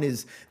 Number 1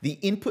 is the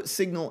input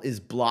signal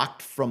is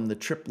blocked from the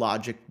trip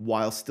logic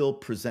while still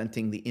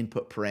presenting the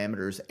input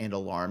parameters and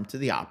alarm to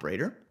the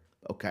operator.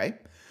 Okay.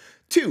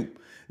 2,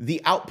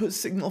 the output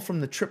signal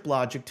from the trip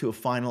logic to a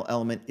final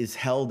element is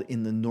held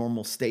in the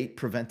normal state,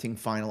 preventing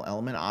final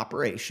element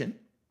operation.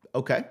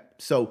 Okay,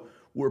 so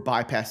we're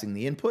bypassing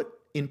the input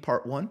in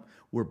part 1.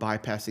 We're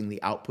bypassing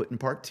the output in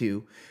part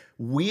 2.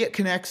 We at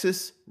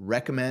Kenexis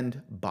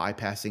recommend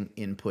bypassing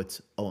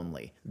inputs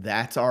only.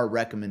 That's our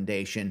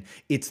recommendation.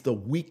 It's the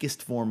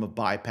weakest form of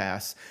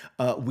bypass.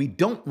 We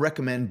don't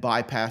recommend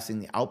bypassing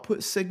the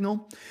output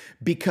signal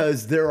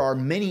because there are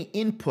many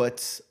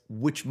inputs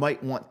which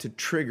might want to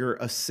trigger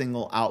a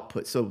single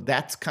output. So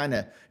that's kind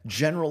of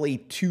generally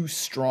too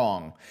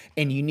strong.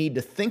 And you need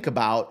to think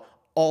about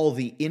all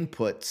the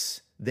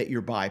inputs that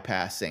you're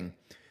bypassing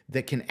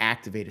that can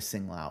activate a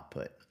single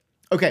output.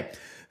 Okay.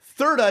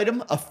 Third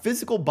item, a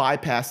physical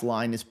bypass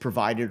line is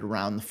provided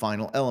around the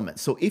final element.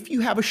 So if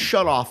you have a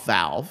shutoff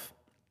valve,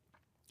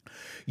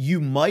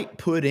 you might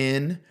put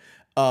in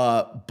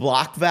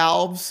block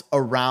valves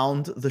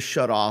around the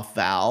shutoff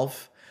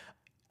valve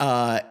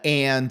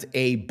and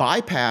a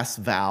bypass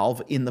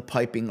valve in the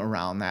piping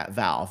around that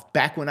valve.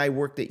 Back when I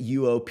worked at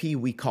UOP,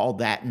 we called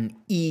that an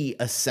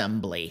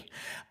E-assembly,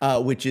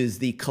 which is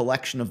the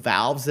collection of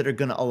valves that are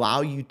going to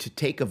allow you to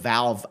take a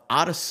valve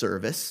out of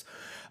service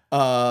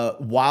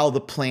while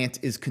the plant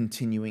is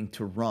continuing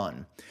to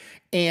run.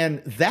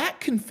 And that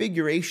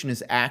configuration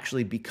is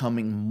actually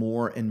becoming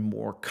more and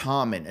more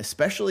common,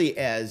 especially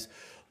as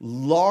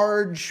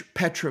large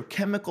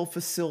petrochemical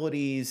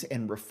facilities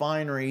and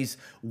refineries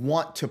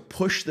want to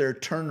push their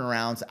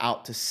turnarounds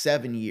out to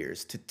 7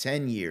 years, to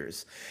 10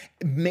 years,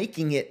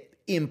 making it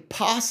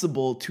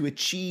impossible to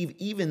achieve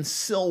even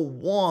SIL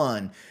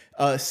 1,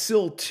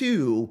 SIL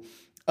 2,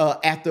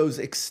 at those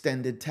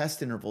extended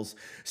test intervals.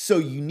 So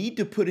you need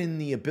to put in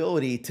the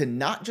ability to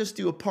not just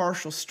do a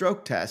partial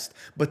stroke test,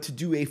 but to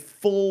do a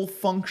full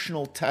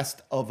functional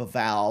test of a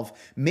valve,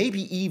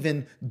 maybe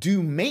even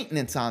do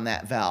maintenance on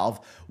that valve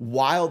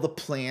while the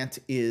plant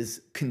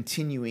is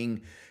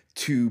continuing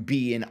to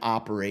be in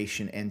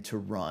operation and to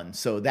run.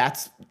 So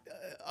that's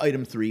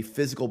item 3,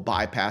 physical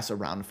bypass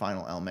around the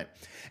final element.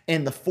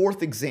 And the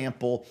fourth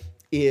example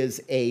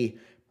is a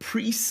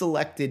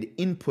pre-selected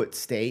input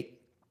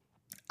state,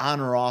 on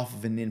or off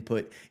of an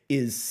input,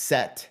 is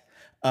set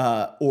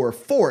or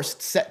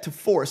forced, set to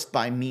forced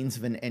by means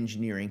of an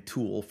engineering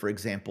tool, for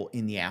example,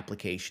 in the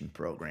application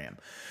program.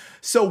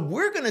 So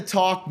we're going to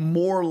talk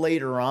more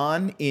later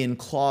on in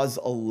clause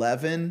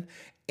 11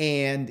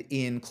 and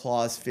in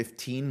clause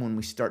 15 when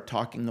we start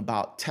talking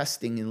about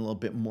testing in a little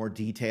bit more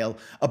detail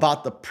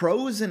about the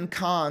pros and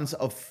cons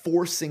of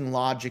forcing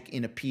logic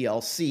in a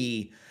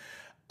PLC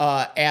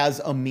as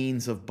a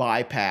means of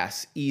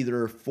bypass,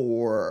 either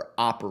for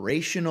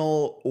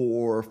operational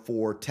or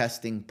for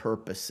testing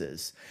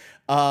purposes.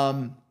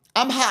 I'm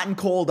hot and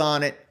cold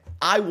on it.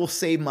 I will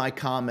save my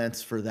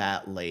comments for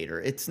that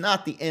later. It's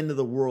not the end of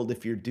the world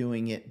if you're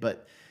doing it,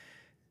 but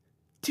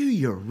do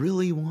you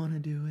really want to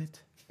do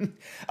it?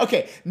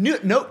 Okay,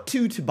 note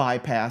 2 to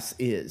bypass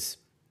is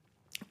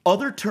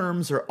other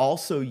terms are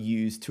also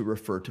used to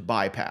refer to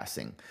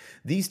bypassing.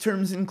 These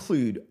terms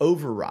include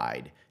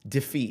override,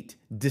 defeat,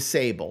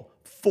 disable,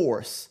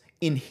 force,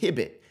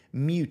 inhibit,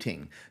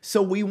 muting.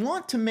 So we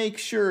want to make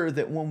sure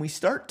that when we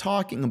start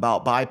talking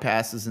about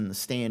bypasses in the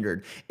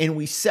standard and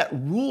we set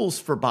rules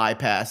for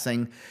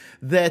bypassing,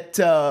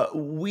 that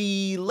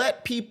we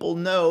let people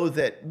know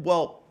that,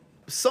 well,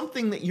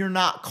 something that you're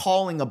not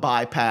calling a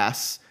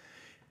bypass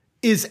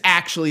is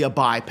actually a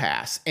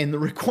bypass, and the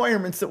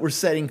requirements that we're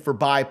setting for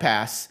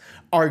bypass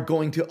are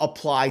going to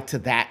apply to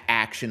that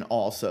action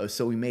also.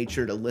 So we made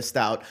sure to list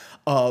out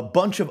a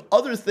bunch of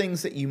other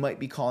things that you might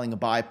be calling a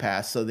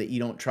bypass so that you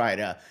don't try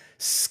to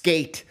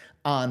skate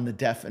on the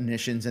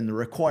definitions and the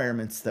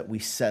requirements that we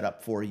set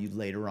up for you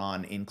later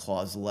on in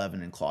clause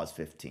 11 and clause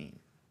 15.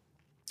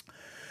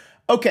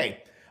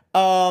 Okay,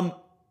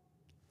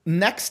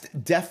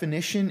 next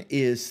definition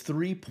is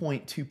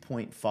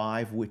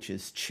 3.2.5, which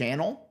is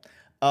channel.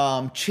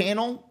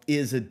 Channel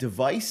is a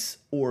device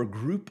or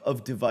group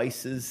of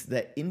devices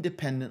that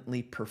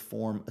independently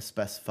perform a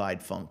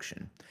specified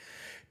function.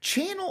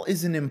 Channel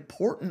is an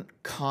important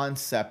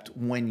concept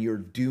when you're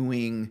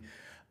doing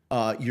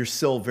your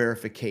SIL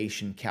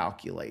verification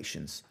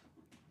calculations.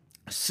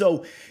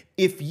 So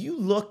if you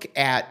look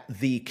at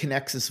the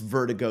Kenexis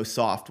Vertigo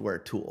software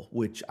tool,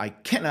 which I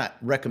cannot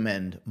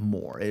recommend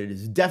more, it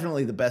is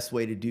definitely the best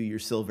way to do your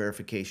SIL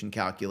verification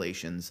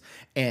calculations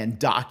and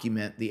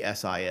document the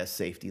SIS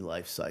safety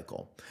life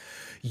cycle.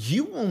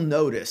 You will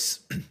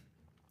notice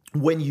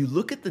when you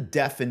look at the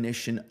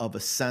definition of a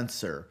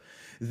sensor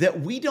that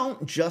we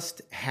don't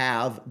just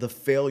have the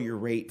failure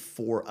rate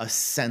for a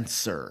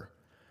sensor.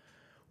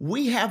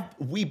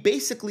 We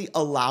basically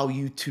allow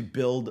you to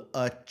build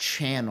a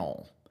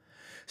channel.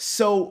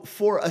 So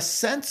for a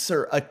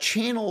sensor, a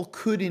channel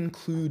could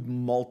include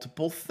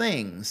multiple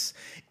things.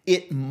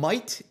 It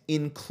might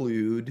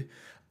include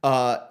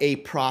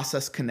a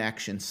process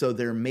connection. So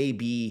there may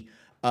be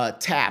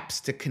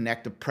taps to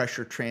connect a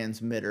pressure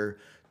transmitter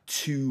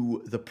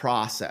to the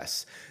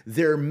process.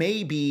 There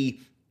may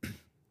be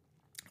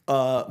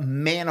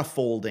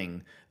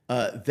manifolding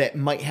that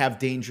might have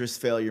dangerous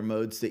failure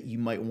modes that you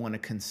might want to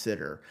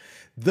consider.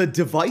 The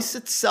device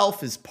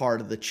itself is part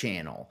of the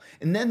channel.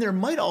 And then there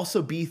might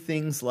also be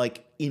things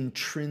like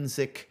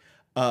intrinsic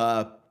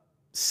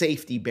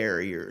safety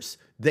barriers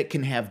that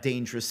can have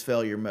dangerous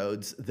failure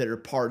modes that are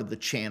part of the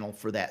channel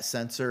for that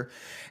sensor.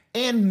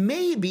 And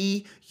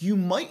maybe you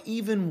might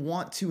even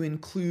want to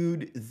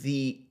include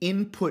the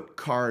input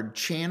card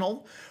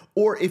channel,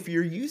 or if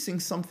you're using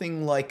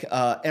something like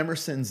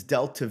Emerson's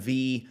Delta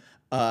V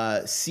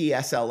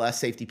CSLS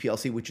safety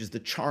PLC, which is the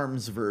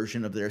CHARMS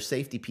version of their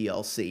safety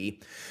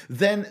PLC,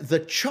 then the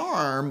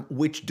CHARM,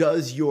 which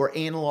does your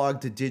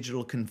analog to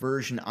digital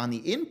conversion on the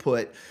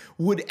input,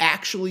 would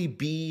actually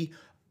be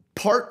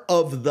part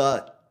of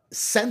the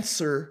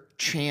sensor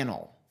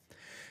channel.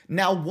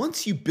 Now,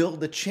 once you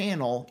build a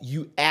channel,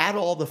 you add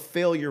all the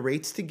failure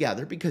rates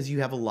together because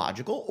you have a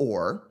logical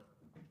OR.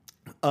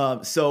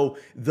 So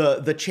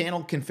the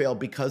channel can fail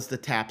because the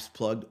tap's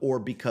plugged, or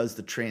because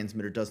the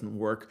transmitter doesn't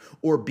work,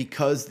 or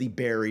because the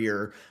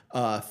barrier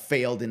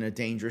failed in a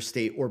dangerous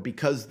state, or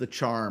because the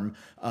charm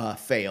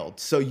failed.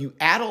 So you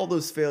add all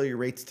those failure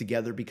rates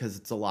together because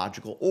it's a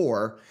logical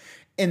OR.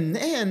 And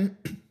then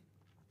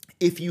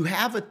if you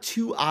have a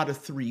 2 out of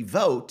 3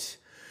 vote,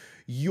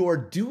 you're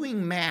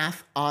doing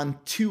math on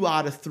 2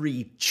 out of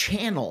 3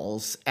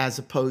 channels as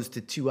opposed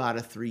to 2 out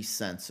of 3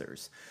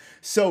 sensors.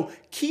 So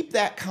keep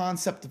that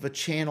concept of a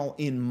channel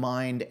in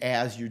mind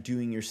as you're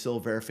doing your SIL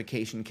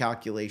verification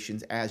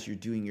calculations, as you're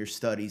doing your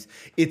studies.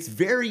 It's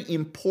very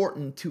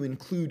important to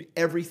include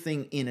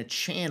everything in a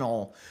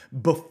channel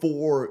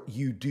before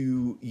you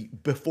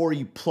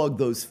plug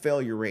those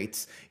failure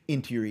rates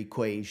into your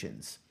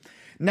equations.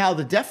 Now,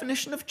 the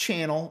definition of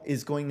channel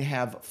is going to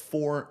have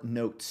 4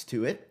 notes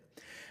to it.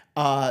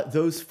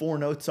 Those 4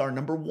 notes are: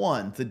 number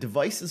 1, the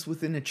devices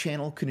within a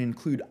channel could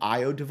include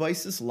I/O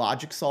devices,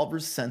 logic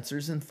solvers,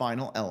 sensors, and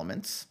final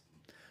elements.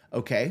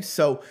 Okay,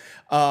 so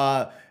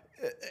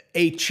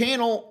a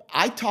channel,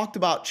 I talked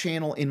about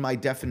channel in my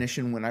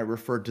definition when I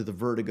referred to the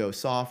Vertigo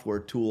software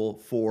tool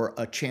for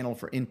a channel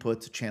for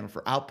inputs, a channel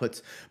for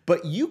outputs,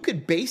 but you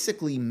could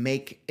basically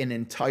make an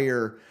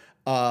entire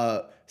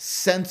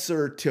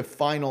sensor to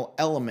final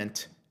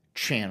element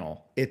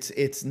channel.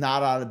 It's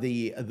not out of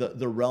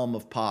the realm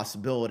of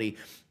possibility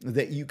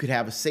that you could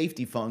have a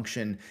safety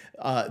function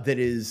that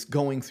is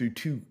going through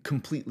 2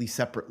 completely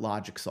separate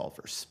logic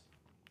solvers.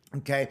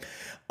 Okay,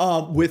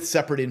 with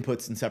separate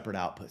inputs and separate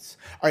outputs.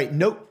 All right,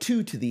 note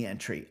 2 to the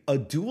entry. A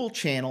dual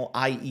channel,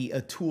 i.e. a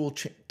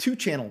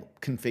 2-channel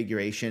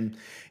configuration,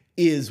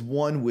 is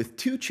one with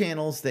 2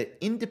 channels that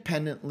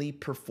independently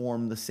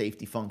perform the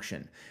safety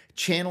function.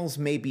 Channels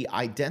may be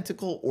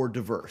identical or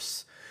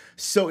diverse.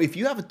 So if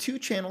you have a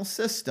 2-channel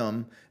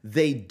system,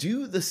 they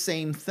do the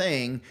same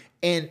thing,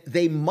 and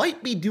they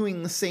might be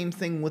doing the same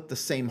thing with the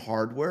same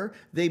hardware.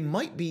 They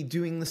might be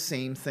doing the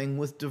same thing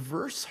with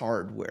diverse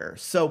hardware.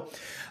 So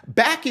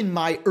back in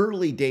my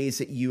early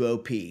days at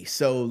UOP,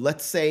 so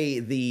let's say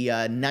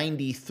the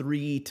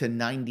 93 to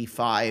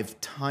 95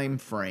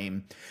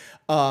 timeframe,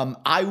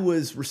 I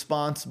was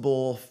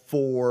responsible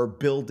for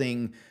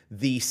building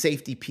the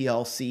safety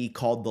PLC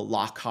called the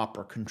lock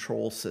hopper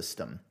control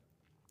system.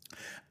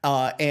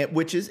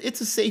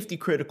 It's a safety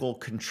critical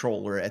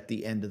controller at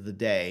the end of the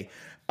day,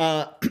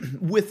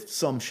 with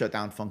some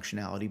shutdown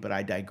functionality, but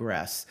I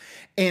digress.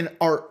 And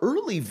our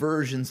early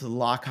versions of the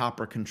lock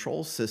hopper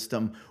control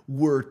system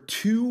were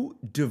 2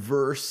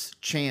 diverse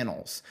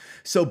channels.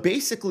 So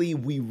basically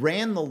we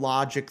ran the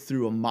logic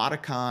through a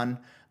Modicon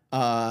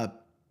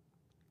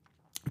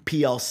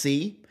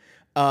PLC.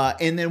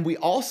 And then we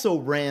also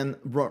ran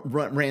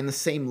the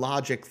same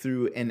logic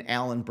through an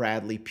Allen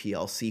Bradley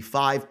PLC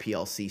 5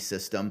 PLC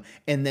system,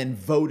 and then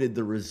voted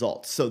the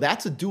results. So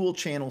that's a dual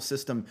channel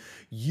system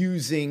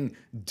using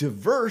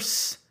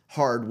diverse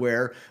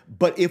hardware.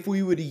 But if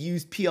we would have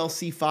used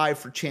PLC 5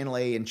 for channel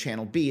A and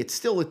channel B, it's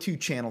still a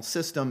 2-channel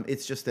system.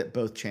 It's just that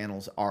both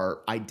channels are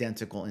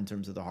identical in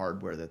terms of the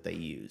hardware that they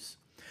use.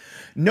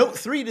 Note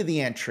 3 to the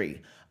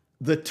entry.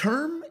 The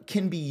term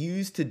can be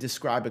used to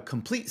describe a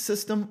complete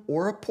system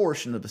or a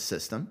portion of a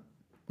system,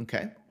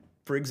 okay?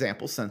 For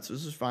example,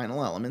 sensors or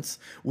final elements,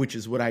 which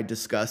is what I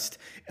discussed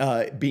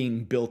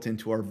being built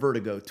into our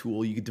Vertigo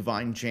tool. You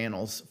define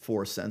channels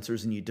for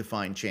sensors and you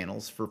define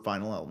channels for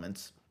final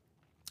elements.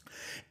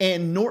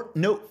 And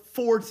note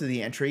 4 to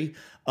the entry,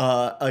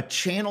 a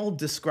channel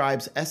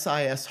describes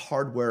SIS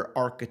hardware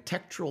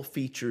architectural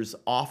features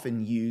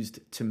often used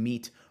to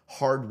meet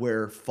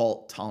hardware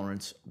fault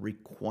tolerance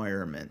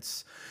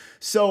requirements.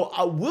 So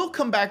we'll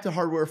come back to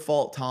hardware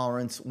fault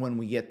tolerance when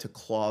we get to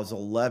clause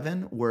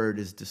 11, where it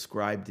is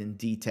described in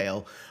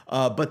detail.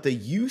 But the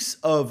use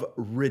of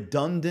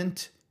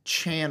redundant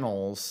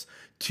channels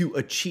to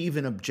achieve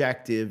an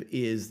objective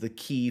is the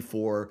key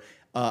for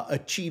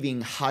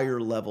achieving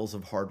higher levels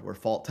of hardware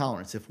fault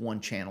tolerance. If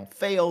one channel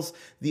fails,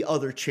 the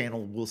other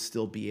channel will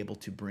still be able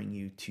to bring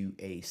you to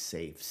a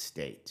safe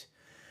state.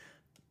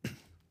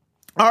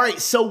 All right,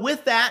 so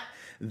with that,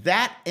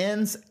 that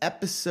ends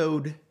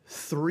episode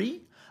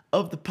 3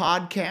 of the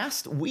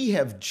podcast. We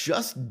have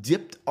just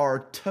dipped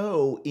our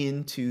toe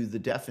into the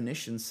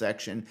definition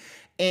section,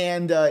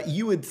 and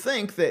you would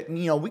think that,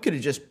 we could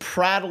have just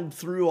prattled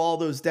through all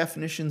those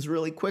definitions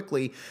really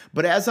quickly,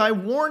 but as I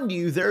warned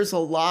you, there's a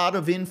lot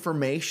of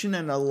information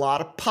and a lot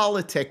of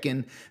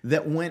politicking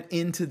that went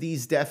into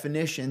these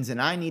definitions,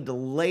 and I need to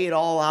lay it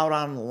all out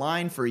on the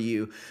line for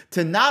you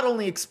to not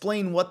only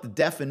explain what the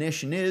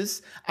definition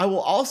is, I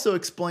will also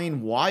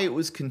explain why it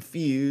was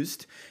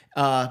confused.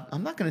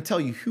 I'm not going to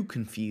tell you who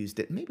confused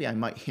it. Maybe I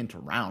might hint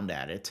around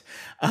at it.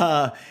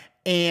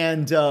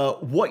 And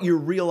what your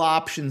real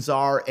options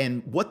are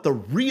and what the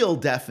real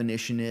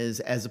definition is,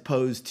 as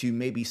opposed to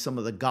maybe some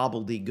of the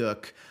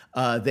gobbledygook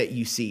that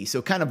you see.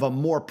 So kind of a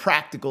more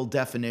practical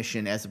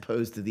definition as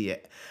opposed to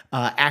the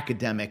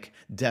academic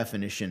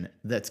definition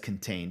that's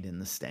contained in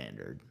the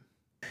standard.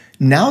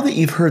 Now that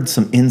you've heard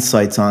some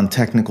insights on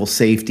technical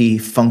safety,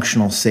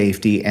 functional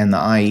safety, and the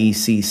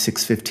IEC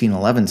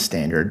 61511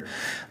 standard,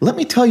 let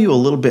me tell you a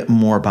little bit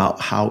more about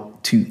how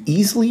to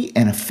easily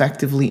and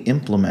effectively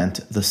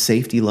implement the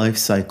safety life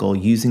cycle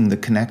using the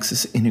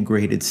Kenexis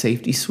Integrated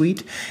Safety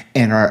Suite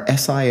and our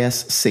SIS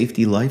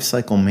Safety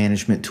Lifecycle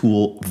Management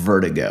tool,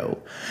 Vertigo.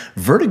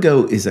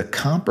 Vertigo is a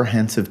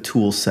comprehensive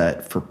tool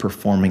set for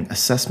performing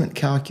assessment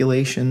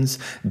calculations,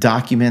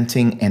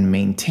 documenting, and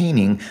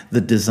maintaining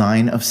the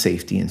design of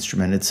safety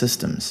instrumented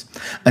systems.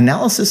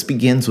 Analysis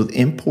begins with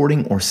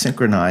importing or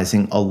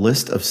synchronizing a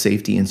list of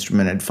safety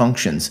instrumented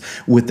functions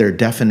with their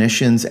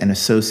definitions and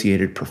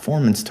associated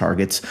performance targets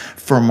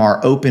from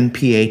our Open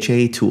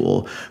PHA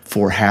tool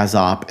for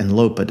HAZOP and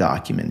LOPA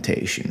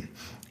documentation.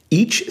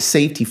 Each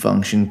safety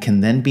function can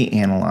then be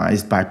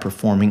analyzed by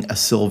performing a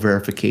SIL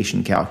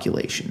verification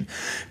calculation,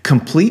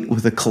 complete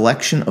with a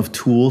collection of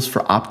tools for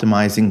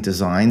optimizing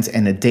designs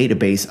and a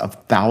database of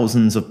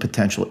thousands of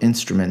potential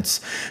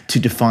instruments to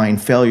define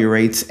failure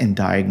rates and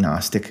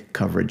diagnostic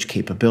coverage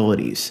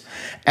capabilities.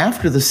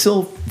 After the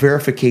SIL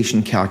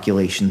verification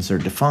calculations are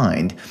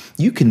defined,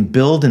 you can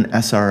build an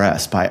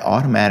SRS by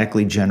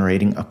automatically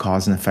generating a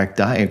cause and effect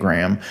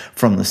diagram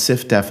from the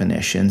SIF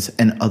definitions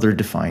and other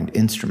defined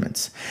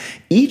instruments.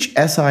 Each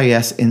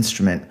SIS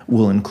instrument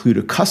will include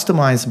a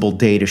customizable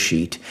data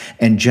sheet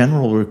and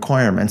general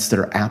requirements that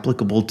are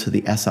applicable to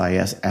the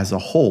SIS as a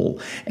whole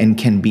and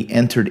can be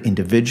entered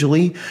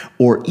individually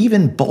or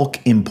even bulk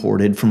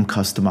imported from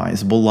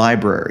customizable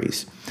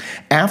libraries.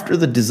 After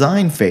the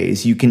design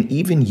phase, you can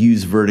even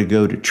use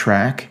Vertigo to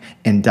track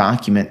and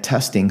document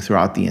testing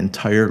throughout the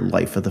entire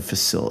life of the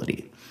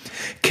facility.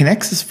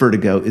 Kenexis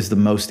Vertigo is the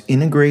most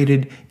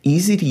integrated,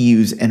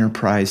 easy-to-use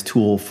enterprise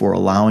tool for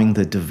allowing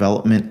the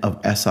development of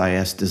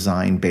SIS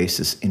design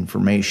basis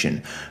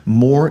information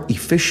more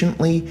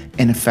efficiently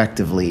and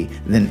effectively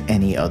than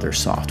any other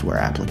software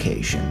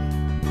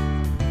application.